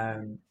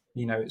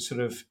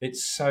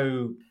 it's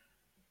so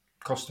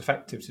cost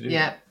effective to do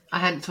Yeah, that. I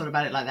hadn't thought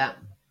about it like that.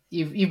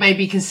 You've made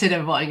me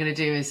consider what I'm going to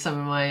do with some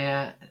of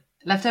my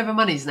leftover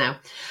monies now.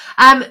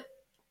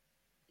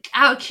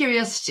 Out of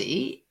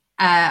curiosity,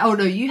 oh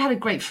no, you had a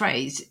great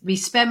phrase. We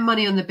spend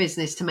money on the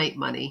business to make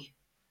money.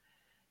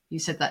 You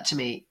said that to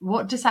me.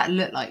 What does that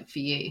look like for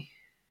you?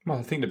 Well,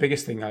 I think the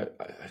biggest thing I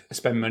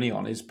spend money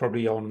on is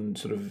probably on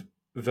sort of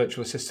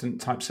virtual assistant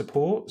type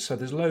support. So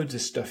there's loads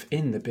of stuff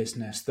in the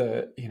business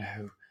that,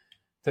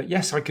 that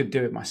yes, I could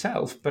do it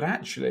myself, but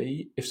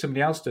actually if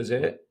somebody else does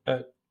it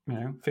at,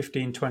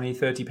 15, 20,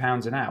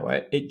 £30 an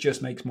hour, it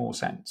just makes more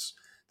sense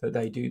that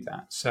they do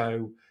that.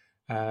 So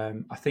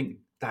I think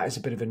that is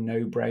a bit of a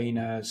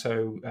no-brainer.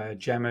 So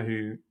Gemma,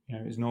 who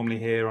is normally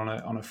here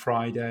on a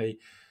Friday,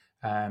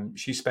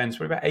 she spends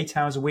probably about 8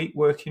 hours a week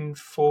working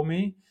for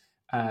me.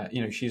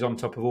 She's on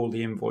top of all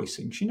the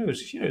invoicing. She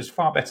knows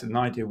far better than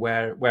I do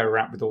where we're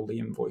at with all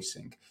the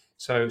invoicing.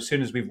 So as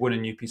soon as we've won a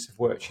new piece of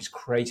work, she's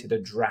created a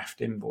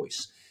draft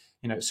invoice.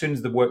 As soon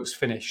as the work's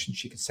finished and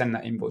she can send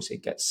that invoice,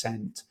 it gets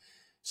sent.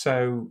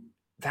 So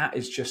that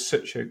is just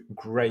such a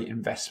great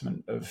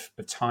investment of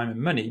time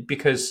and money,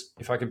 because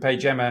if I can pay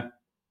Gemma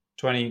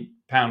 £20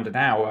 an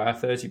hour,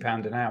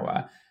 £30 an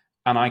hour,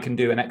 and I can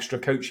do an extra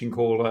coaching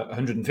call at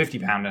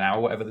 £150 an hour,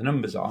 whatever the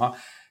numbers are,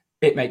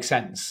 it makes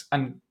sense.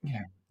 And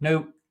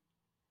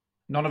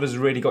none of us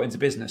really got into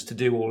business to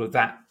do all of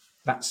that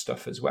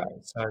stuff as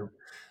well. So,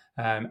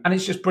 and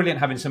it's just brilliant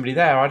having somebody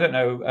there. I don't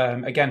know.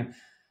 Again,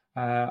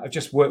 I've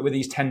just worked with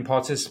these 10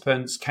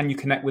 participants. Can you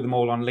connect with them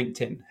all on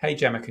LinkedIn? Hey,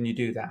 Gemma, can you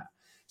do that?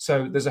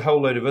 So there's a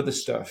whole load of other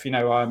stuff.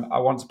 I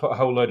want to put a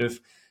whole load of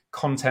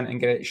content and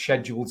get it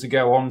scheduled to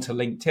go on to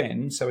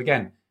LinkedIn. So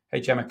again,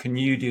 hey, Gemma, can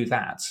you do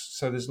that?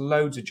 So there's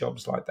loads of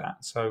jobs like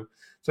that. So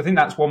I think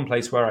that's one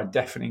place where I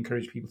definitely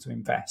encourage people to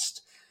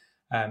invest.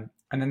 And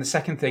then the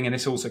second thing, and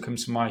this also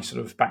comes from my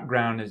sort of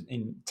background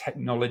in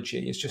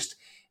technology, is just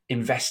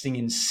investing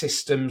in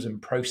systems and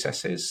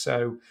processes.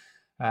 So,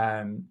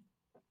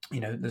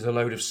 there's a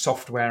load of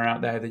software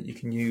out there that you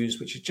can use,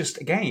 which is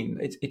just, again,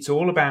 it's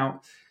all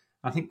about,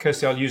 I think,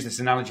 Kirsty, I'll use this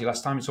analogy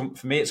last time.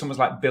 For me, it's almost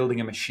like building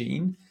a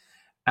machine.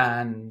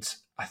 And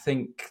I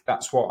think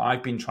that's what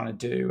I've been trying to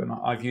do. And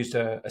I've used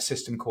a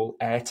system called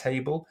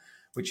Airtable,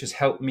 which has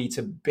helped me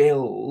to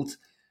build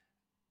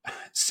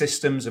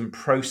systems and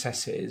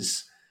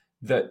processes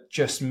that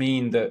just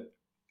mean that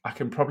I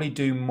can probably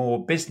do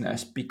more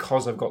business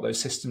because I've got those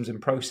systems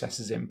and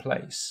processes in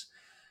place.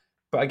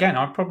 But again,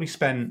 I've probably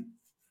spent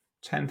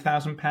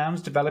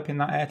 £10,000 developing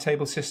that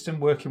Airtable system,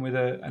 working with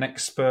an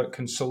expert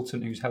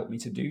consultant who's helped me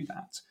to do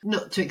that.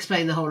 Not to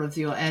explain the whole of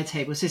your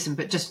Airtable system,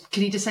 but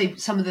can you just say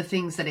some of the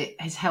things that it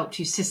has helped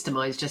you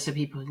systemize, just so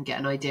people can get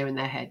an idea in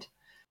their head?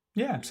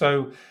 Yeah,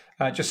 so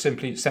just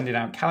simply sending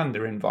out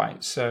calendar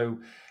invites. So,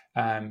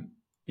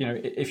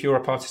 if you're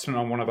a participant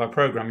on one of our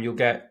programs, you'll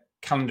get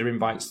calendar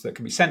invites that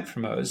can be sent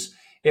from us.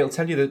 It'll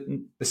tell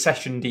you the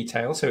session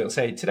details. So it'll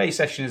say, today's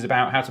session is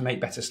about how to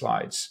make better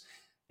slides.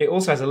 It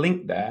also has a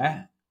link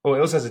there, or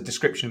it also has a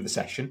description of the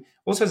session.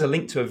 Also has a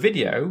link to a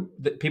video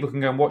that people can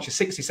go and watch, a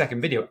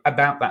 60-second video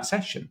about that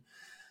session.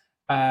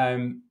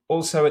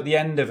 Also, at the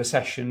end of a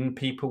session,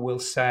 people will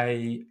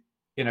say,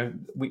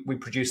 we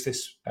produce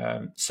this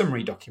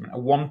summary document, a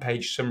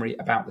one-page summary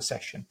about the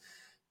session.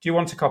 Do you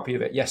want a copy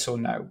of it? Yes or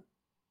no?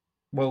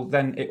 Well,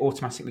 then it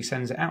automatically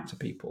sends it out to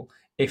people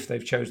if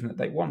they've chosen that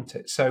they want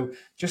it. So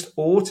just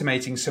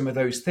automating some of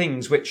those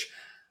things, which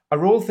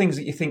are all things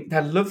that you think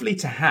they're lovely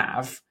to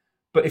have,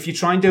 but if you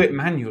try and do it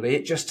manually,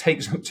 it just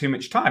takes up too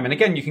much time. And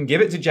again, you can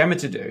give it to Gemma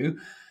to do,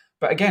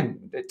 but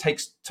again, it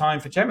takes time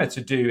for Gemma to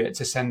do it,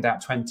 to send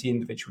out 20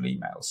 individual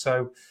emails.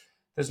 So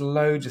there's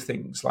loads of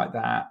things like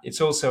that.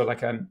 It's also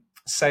like a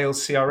sales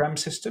CRM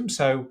system.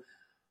 So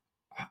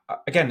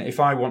again, if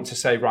I want to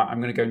say, right, I'm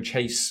going to go and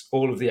chase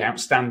all of the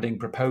outstanding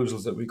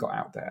proposals that we've got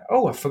out there.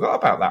 Oh, I forgot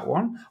about that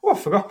one. Oh, I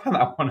forgot about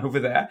that one over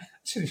there.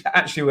 It's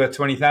actually worth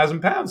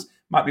 £20,000.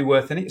 Might be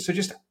worth it. So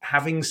just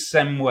having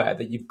somewhere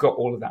that you've got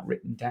all of that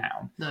written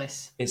down,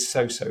 nice, is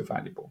so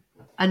valuable.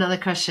 Another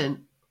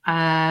question.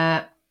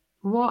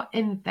 What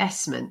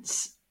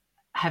investments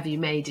have you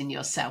made in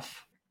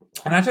yourself?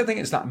 And I don't think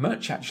it's that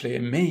much actually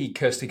in me,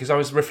 Kirsty, because I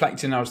was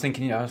reflecting, I was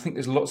thinking, I think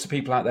there's lots of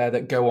people out there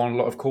that go on a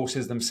lot of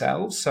courses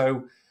themselves.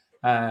 So,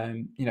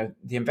 the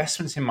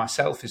investments in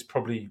myself was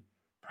probably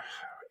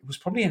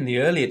in the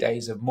earlier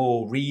days of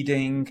more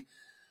reading,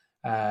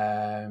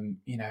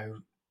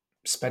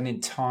 spending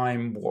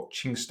time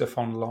watching stuff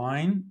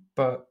online,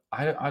 but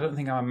I don't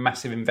think I'm a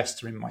massive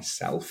investor in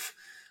myself.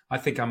 I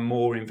think I'm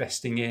more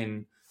investing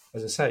in,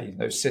 as I say,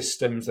 those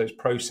systems, those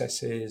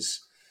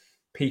processes,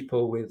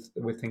 people with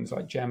things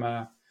like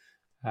Gemma.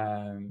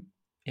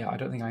 Yeah, I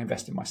don't think I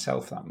invest in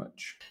myself that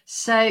much.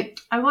 So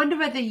I wonder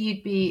whether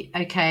you'd be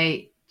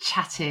okay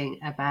chatting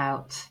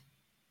about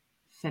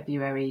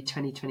February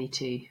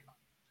 2022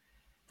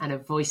 and a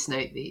voice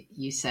note that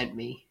you sent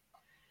me.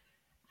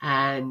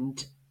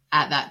 And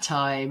at that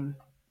time,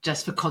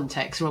 just for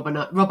context, Rob and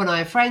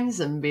I are friends,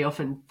 and we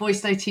often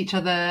voice note each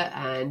other,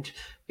 and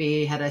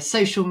we had a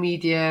social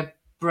media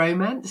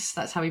bromance.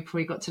 That's how we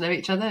probably got to know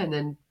each other, and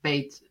then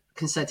made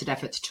concerted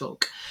effort to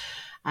talk.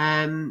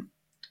 And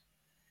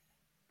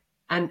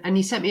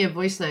you sent me a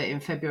voice note in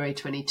February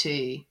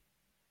 22.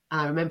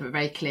 And I remember it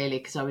very clearly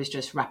because I was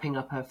just wrapping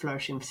up a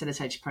Flourishing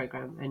Facilitator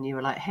program, and you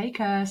were like, "Hey,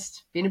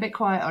 Kirst, been a bit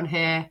quiet on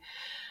here.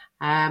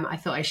 I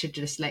thought I should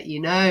just let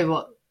you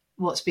know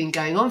what's been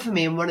going on for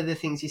me." And one of the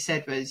things you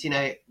said was,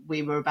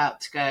 we were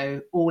about to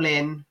go all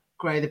in,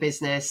 grow the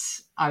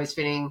business.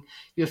 You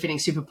were feeling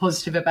super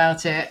positive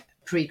about it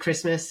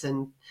pre-Christmas,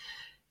 and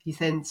you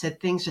then said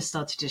things just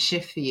started to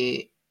shift for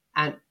you.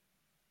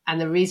 And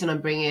the reason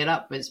I'm bringing it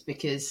up was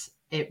because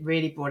it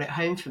really brought it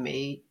home for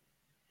me,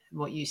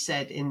 what you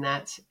said, in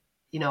that,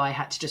 I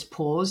had to just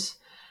pause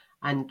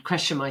and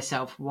question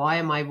myself, why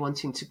am I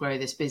wanting to grow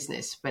this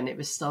business when it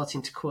was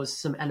starting to cause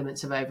some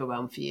elements of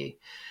overwhelm for you,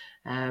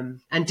 and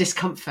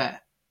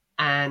discomfort.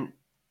 And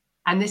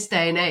this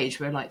day and age,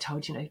 we're like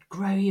told,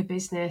 grow your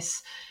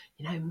business,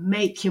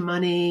 make your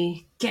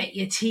money, get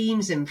your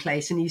teams in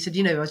place. And you said,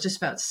 I was just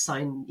about to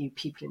sign new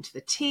people into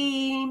the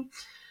team.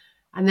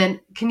 And then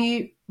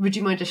would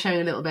you mind just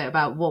sharing a little bit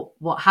about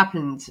what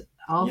happened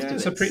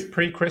afterwards? Yeah, so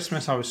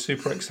pre-Christmas, I was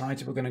super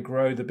excited. We're going to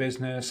grow the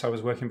business. I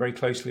was working very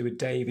closely with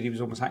David. He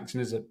was almost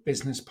acting as a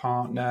business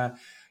partner.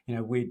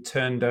 We'd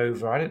turned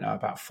over, I don't know,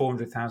 about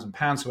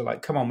 £400,000. So we're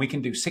like, come on, we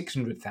can do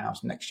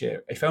 600,000 next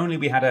year. If only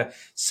we had a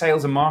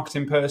sales and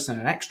marketing person,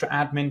 an extra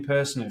admin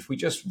person, if we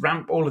just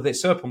ramp all of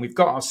this up and we've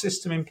got our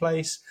system in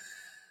place.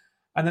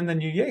 And then the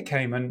new year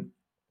came and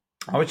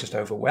I was just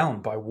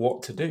overwhelmed by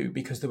what to do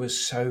because there was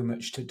so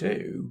much to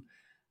do.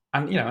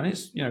 And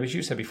it's as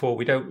you said before,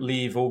 we don't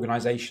leave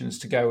organizations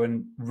to go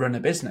and run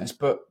a business,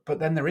 but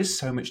then there is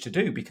so much to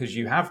do because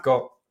you have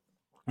got,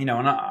 and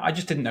I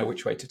just didn't know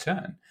which way to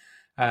turn.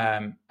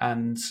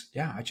 And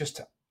yeah, I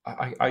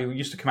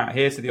used to come out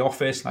here to the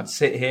office and I'd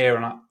sit here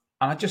and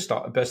I just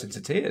started bursting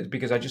into tears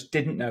because I just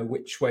didn't know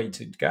which way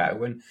to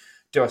go. And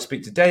do I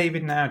speak to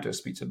David now? Do I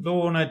speak to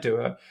Lorna?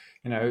 Do I,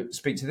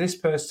 speak to this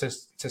person,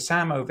 to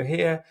Sam over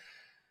here?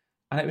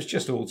 And it was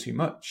just all too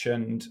much.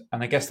 And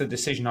I guess the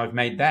decision I've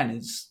made then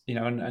is,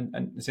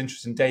 and it's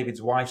interesting.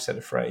 David's wife said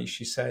a phrase.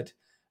 She said,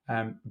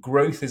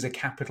 growth is a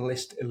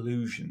capitalist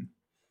illusion.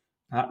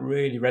 And that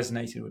really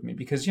resonated with me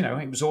because,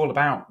 it was all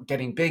about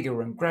getting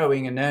bigger and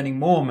growing and earning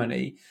more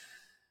money.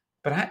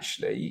 But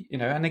actually,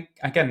 and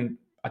again,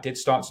 I did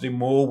start to do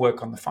more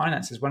work on the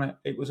finances when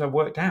I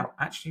worked out,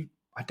 actually,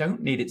 I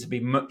don't need it to be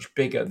much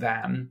bigger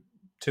than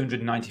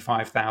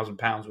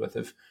 £295,000 worth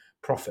of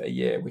profit a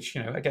year, which,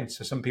 again,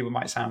 so some people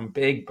might sound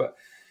big, but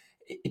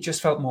it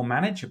just felt more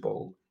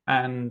manageable.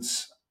 And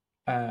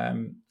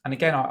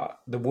again,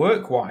 the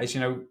work-wise,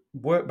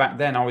 work back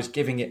then, I was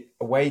giving it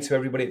away to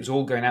everybody. It was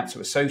all going out to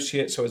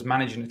associates. So I was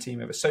managing a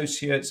team of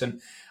associates,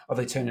 and are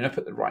they turning up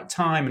at the right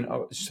time?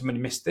 And somebody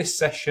missed this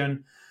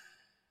session.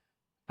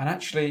 And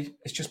actually,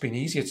 it's just been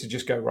easier to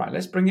just go, right,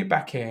 let's bring it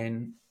back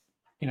in.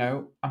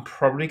 I'm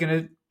probably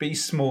going to be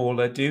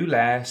smaller, do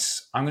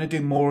less. I'm going to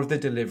do more of the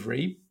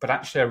delivery, but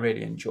actually I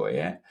really enjoy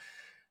it.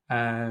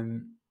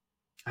 And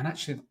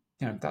actually,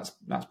 that's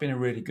been a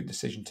really good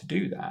decision to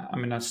do that. I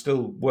mean, I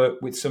still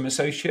work with some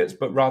associates,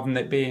 but rather than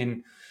it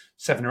being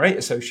 7 or 8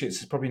 associates,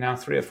 it's probably now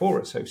 3 or 4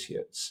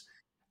 associates.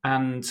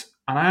 And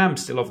I am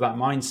still of that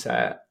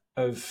mindset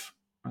of,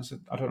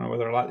 I don't know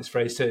whether I like this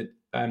phrase, to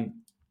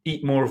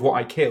eat more of what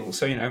I kill.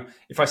 So,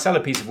 if I sell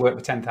a piece of work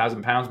for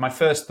 £10,000, my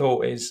first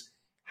thought is,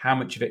 how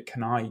much of it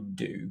can I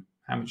do?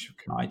 How much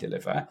can I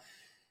deliver?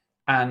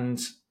 And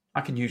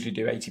I can usually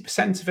do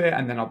 80% of it.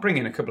 And then I'll bring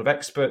in a couple of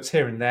experts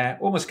here and there,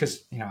 almost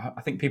because,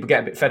 I think people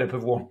get a bit fed up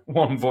of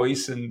one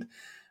voice. And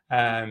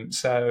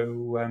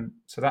so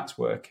that's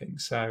working.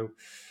 So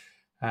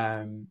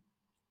actually,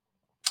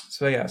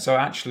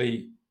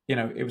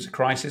 it was a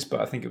crisis, but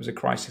I think it was a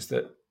crisis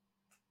that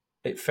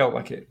it felt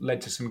like it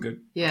led to some good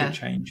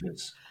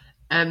changes.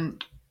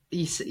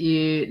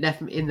 You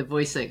left me in the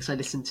voice note because I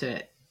listened to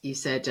it. You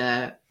said,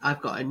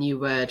 I've got a new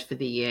word for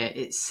the year.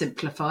 It's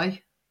simplify.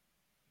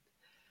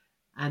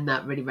 And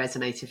that really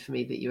resonated for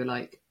me, that you were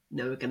like,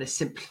 no, we're going to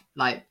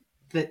simplify.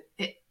 That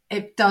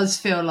it does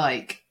feel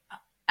like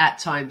at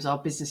times our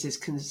businesses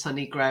can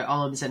suddenly grow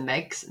arms and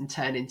legs and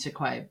turn into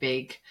quite a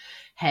big,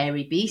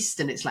 hairy beast.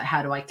 And it's like,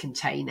 how do I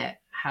contain it?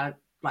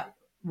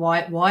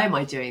 Why am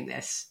I doing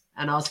this?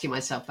 And asking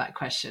myself that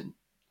question,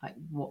 like,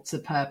 what's the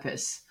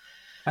purpose?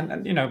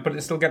 And but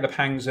it still get the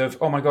pangs of,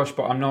 oh my gosh,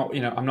 but I'm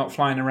not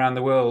flying around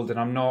the world, and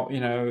I'm not,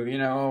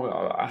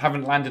 I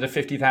haven't landed a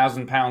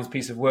 £50,000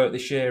 piece of work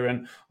this year,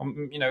 and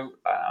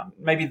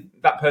maybe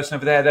that person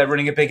over there, they're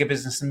running a bigger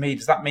business than me.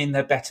 Does that mean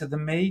they're better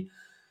than me?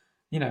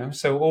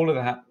 So all of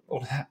that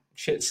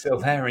shit's still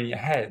there in your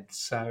head.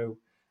 So,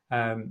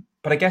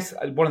 but I guess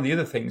one of the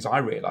other things I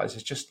realise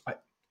is just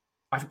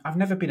I've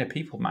never been a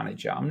people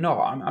manager. I'm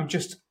not. I'm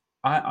just.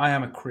 I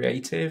am a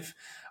creative.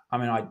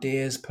 I'm an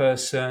ideas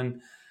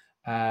person,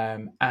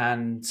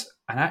 and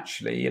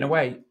actually, in a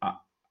way,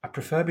 I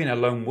prefer being a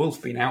lone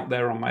wolf, being out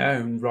there on my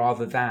own,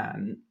 rather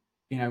than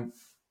you know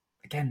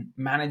again,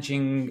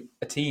 managing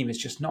a team is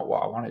just not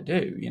what I want to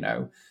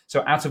do.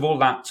 So out of all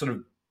that sort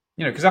of,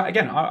 because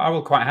I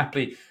will quite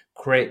happily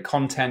create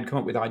content, come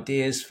up with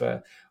ideas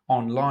for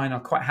online. I'll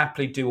quite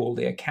happily do all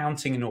the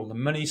accounting and all the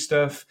money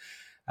stuff.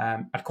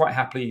 I'd quite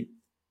happily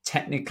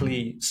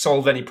technically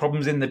solve any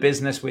problems in the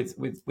business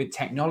with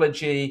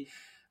technology.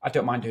 I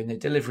don't mind doing the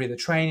delivery, the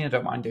training. I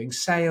don't mind doing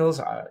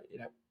sales.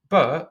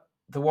 But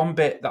the one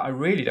bit that I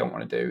really don't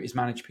want to do is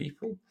manage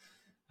people.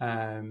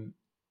 And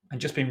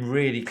just being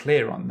really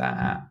clear on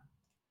that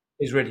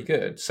is really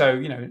good.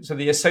 So, so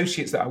the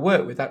associates that I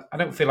work with, I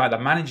don't feel like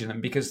I'm managing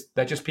them, because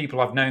they're just people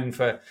I've known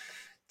for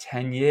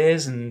 10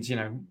 years. And,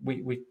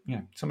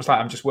 it's almost like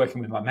I'm just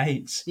working with my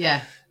mates.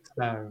 Yeah.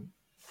 So,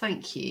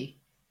 thank you.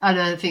 And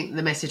I think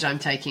the message I'm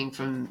taking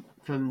from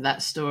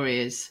that story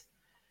is,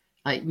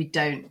 like, we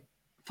don't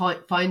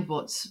find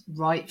what's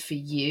right for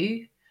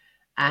you,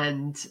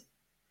 and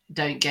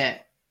don't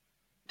get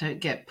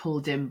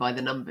pulled in by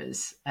the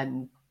numbers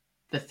and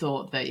the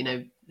thought that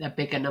a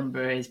bigger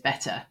number is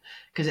better,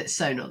 because it's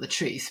so not the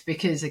truth.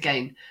 Because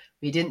again,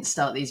 we didn't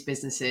start these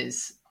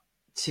businesses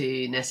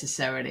to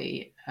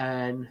necessarily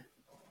earn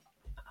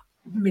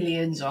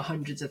millions or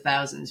hundreds of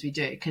thousands. We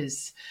do it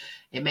because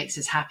it makes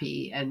us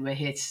happy, and we're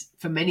here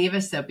for many of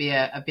us, there'll be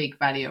a big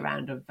value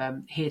around of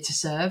here to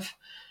serve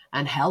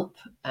and help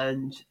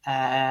and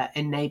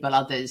enable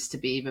others to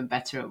be even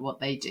better at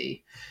what they do,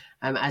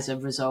 as a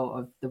result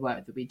of the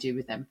work that we do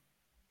with them.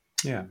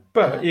 Yeah,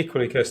 but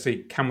equally,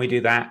 Kirsty, can we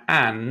do that?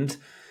 And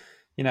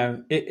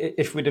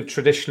if we'd have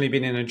traditionally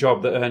been in a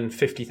job that earned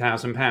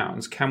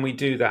 £50,000, can we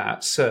do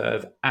that,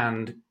 serve,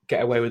 and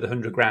get away with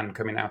 100 grand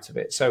coming out of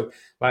it? So,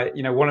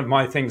 one of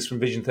my things from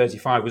Vision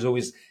 35 was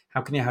always,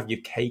 how can you have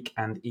your cake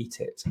and eat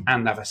it,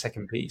 and have a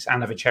second piece,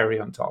 and have a cherry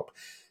on top?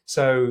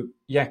 So,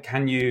 yeah,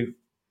 can you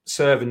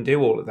serve and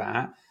do all of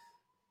that?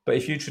 But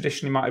if you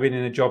traditionally might have been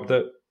in a job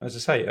that, as I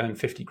say, earned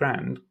 50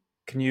 grand,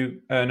 can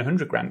you earn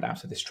 100 grand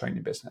out of this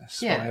training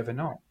business? Yeah. Why ever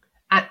not?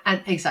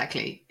 And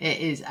exactly, it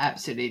is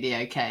absolutely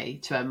okay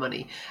to earn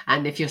money.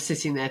 And if you're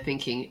sitting there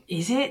thinking,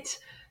 is it?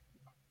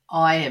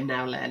 I am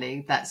now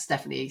learning that's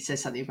definitely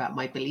says something about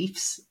my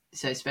beliefs.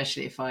 So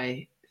especially if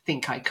I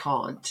think I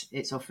can't,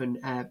 it's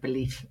often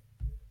belief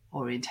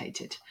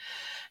orientated.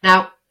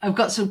 Now, I've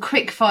got some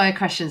quick fire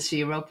questions for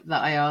you, Rob,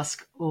 that I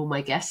ask all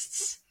my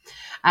guests.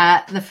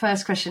 The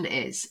first question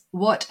is,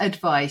 what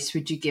advice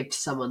would you give to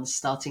someone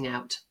starting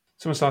out?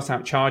 Someone starts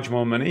out, charge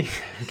more money.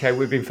 Okay,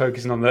 we've been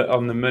focusing on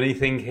the money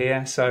thing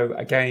here. So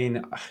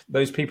again,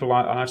 those people,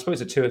 I've spoken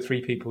to 2 or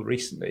 3 people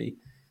recently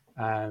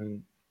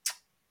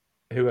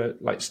who are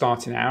like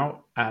starting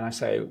out, and I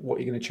say, what are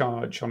you going to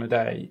charge on a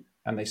day?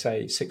 And they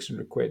say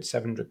 600 quid,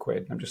 700 quid.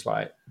 And I'm just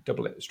like,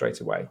 double it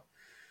straight away.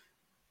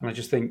 And I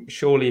just think,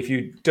 surely if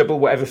you double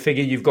whatever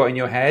figure you've got in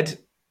your head,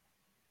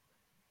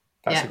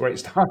 that's a great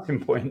starting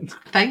point.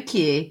 Thank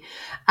you.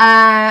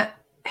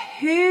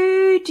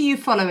 Who do you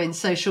follow in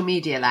social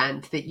media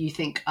land that you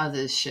think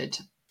others should?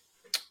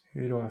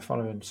 Who do I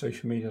follow in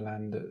social media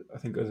land that I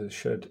think others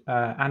should?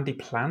 Andy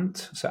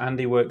Plant. So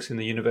Andy works in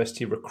the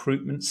university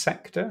recruitment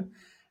sector,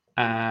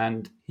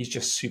 and he's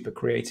just super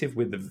creative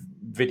with the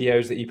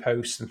videos that he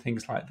posts and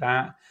things like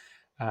that.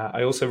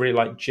 I also really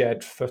like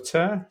Jed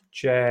Futter.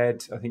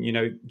 Jed, I think you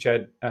know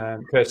Jed,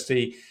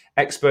 Kirsty,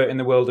 expert in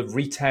the world of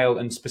retail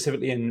and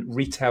specifically in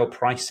retail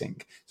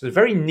pricing. So it's a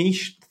very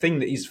niche thing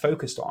that he's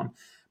focused on,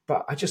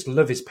 but I just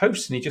love his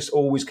posts, and he just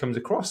always comes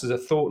across as a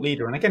thought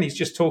leader. And again, he's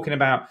just talking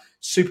about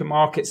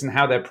supermarkets and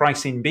how they're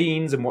pricing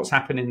beans and what's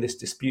happened in this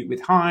dispute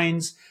with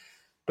Heinz.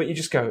 But you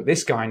just go,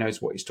 this guy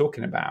knows what he's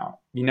talking about.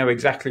 You know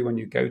exactly when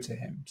you go to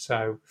him.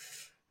 So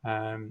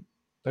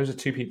those are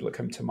 2 people that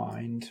come to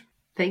mind.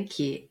 Thank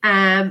you.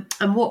 And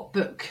what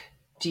book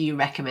do you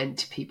recommend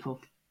to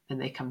people when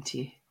they come to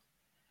you?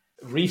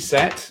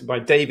 Reset by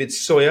David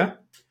Sawyer.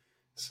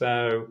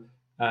 So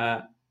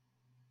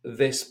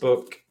this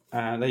book,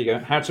 there you go,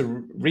 How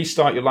to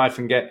Restart Your Life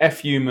and Get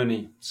FU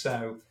Money.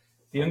 So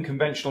the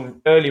unconventional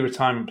early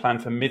retirement plan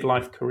for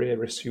midlife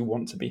careerists who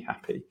want to be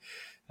happy.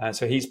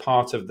 So he's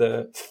part of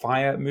the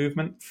FIRE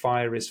movement.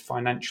 FIRE is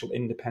Financial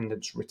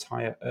Independence,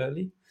 Retire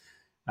Early.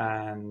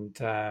 And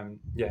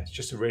it's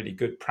just a really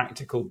good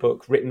practical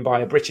book written by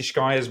a British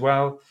guy as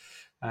well.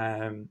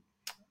 It's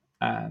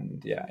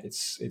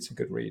a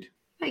good read.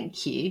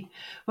 Thank you.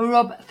 Well,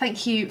 Rob,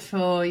 thank you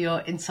for your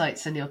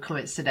insights and your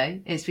comments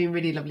today. It's been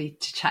really lovely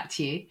to chat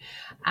to you.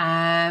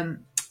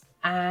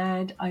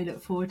 and I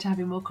look forward to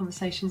having more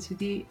conversations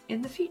with you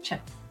in the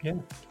future. Yeah,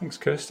 thanks,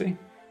 Kirsty.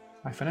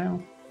 Bye for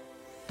now.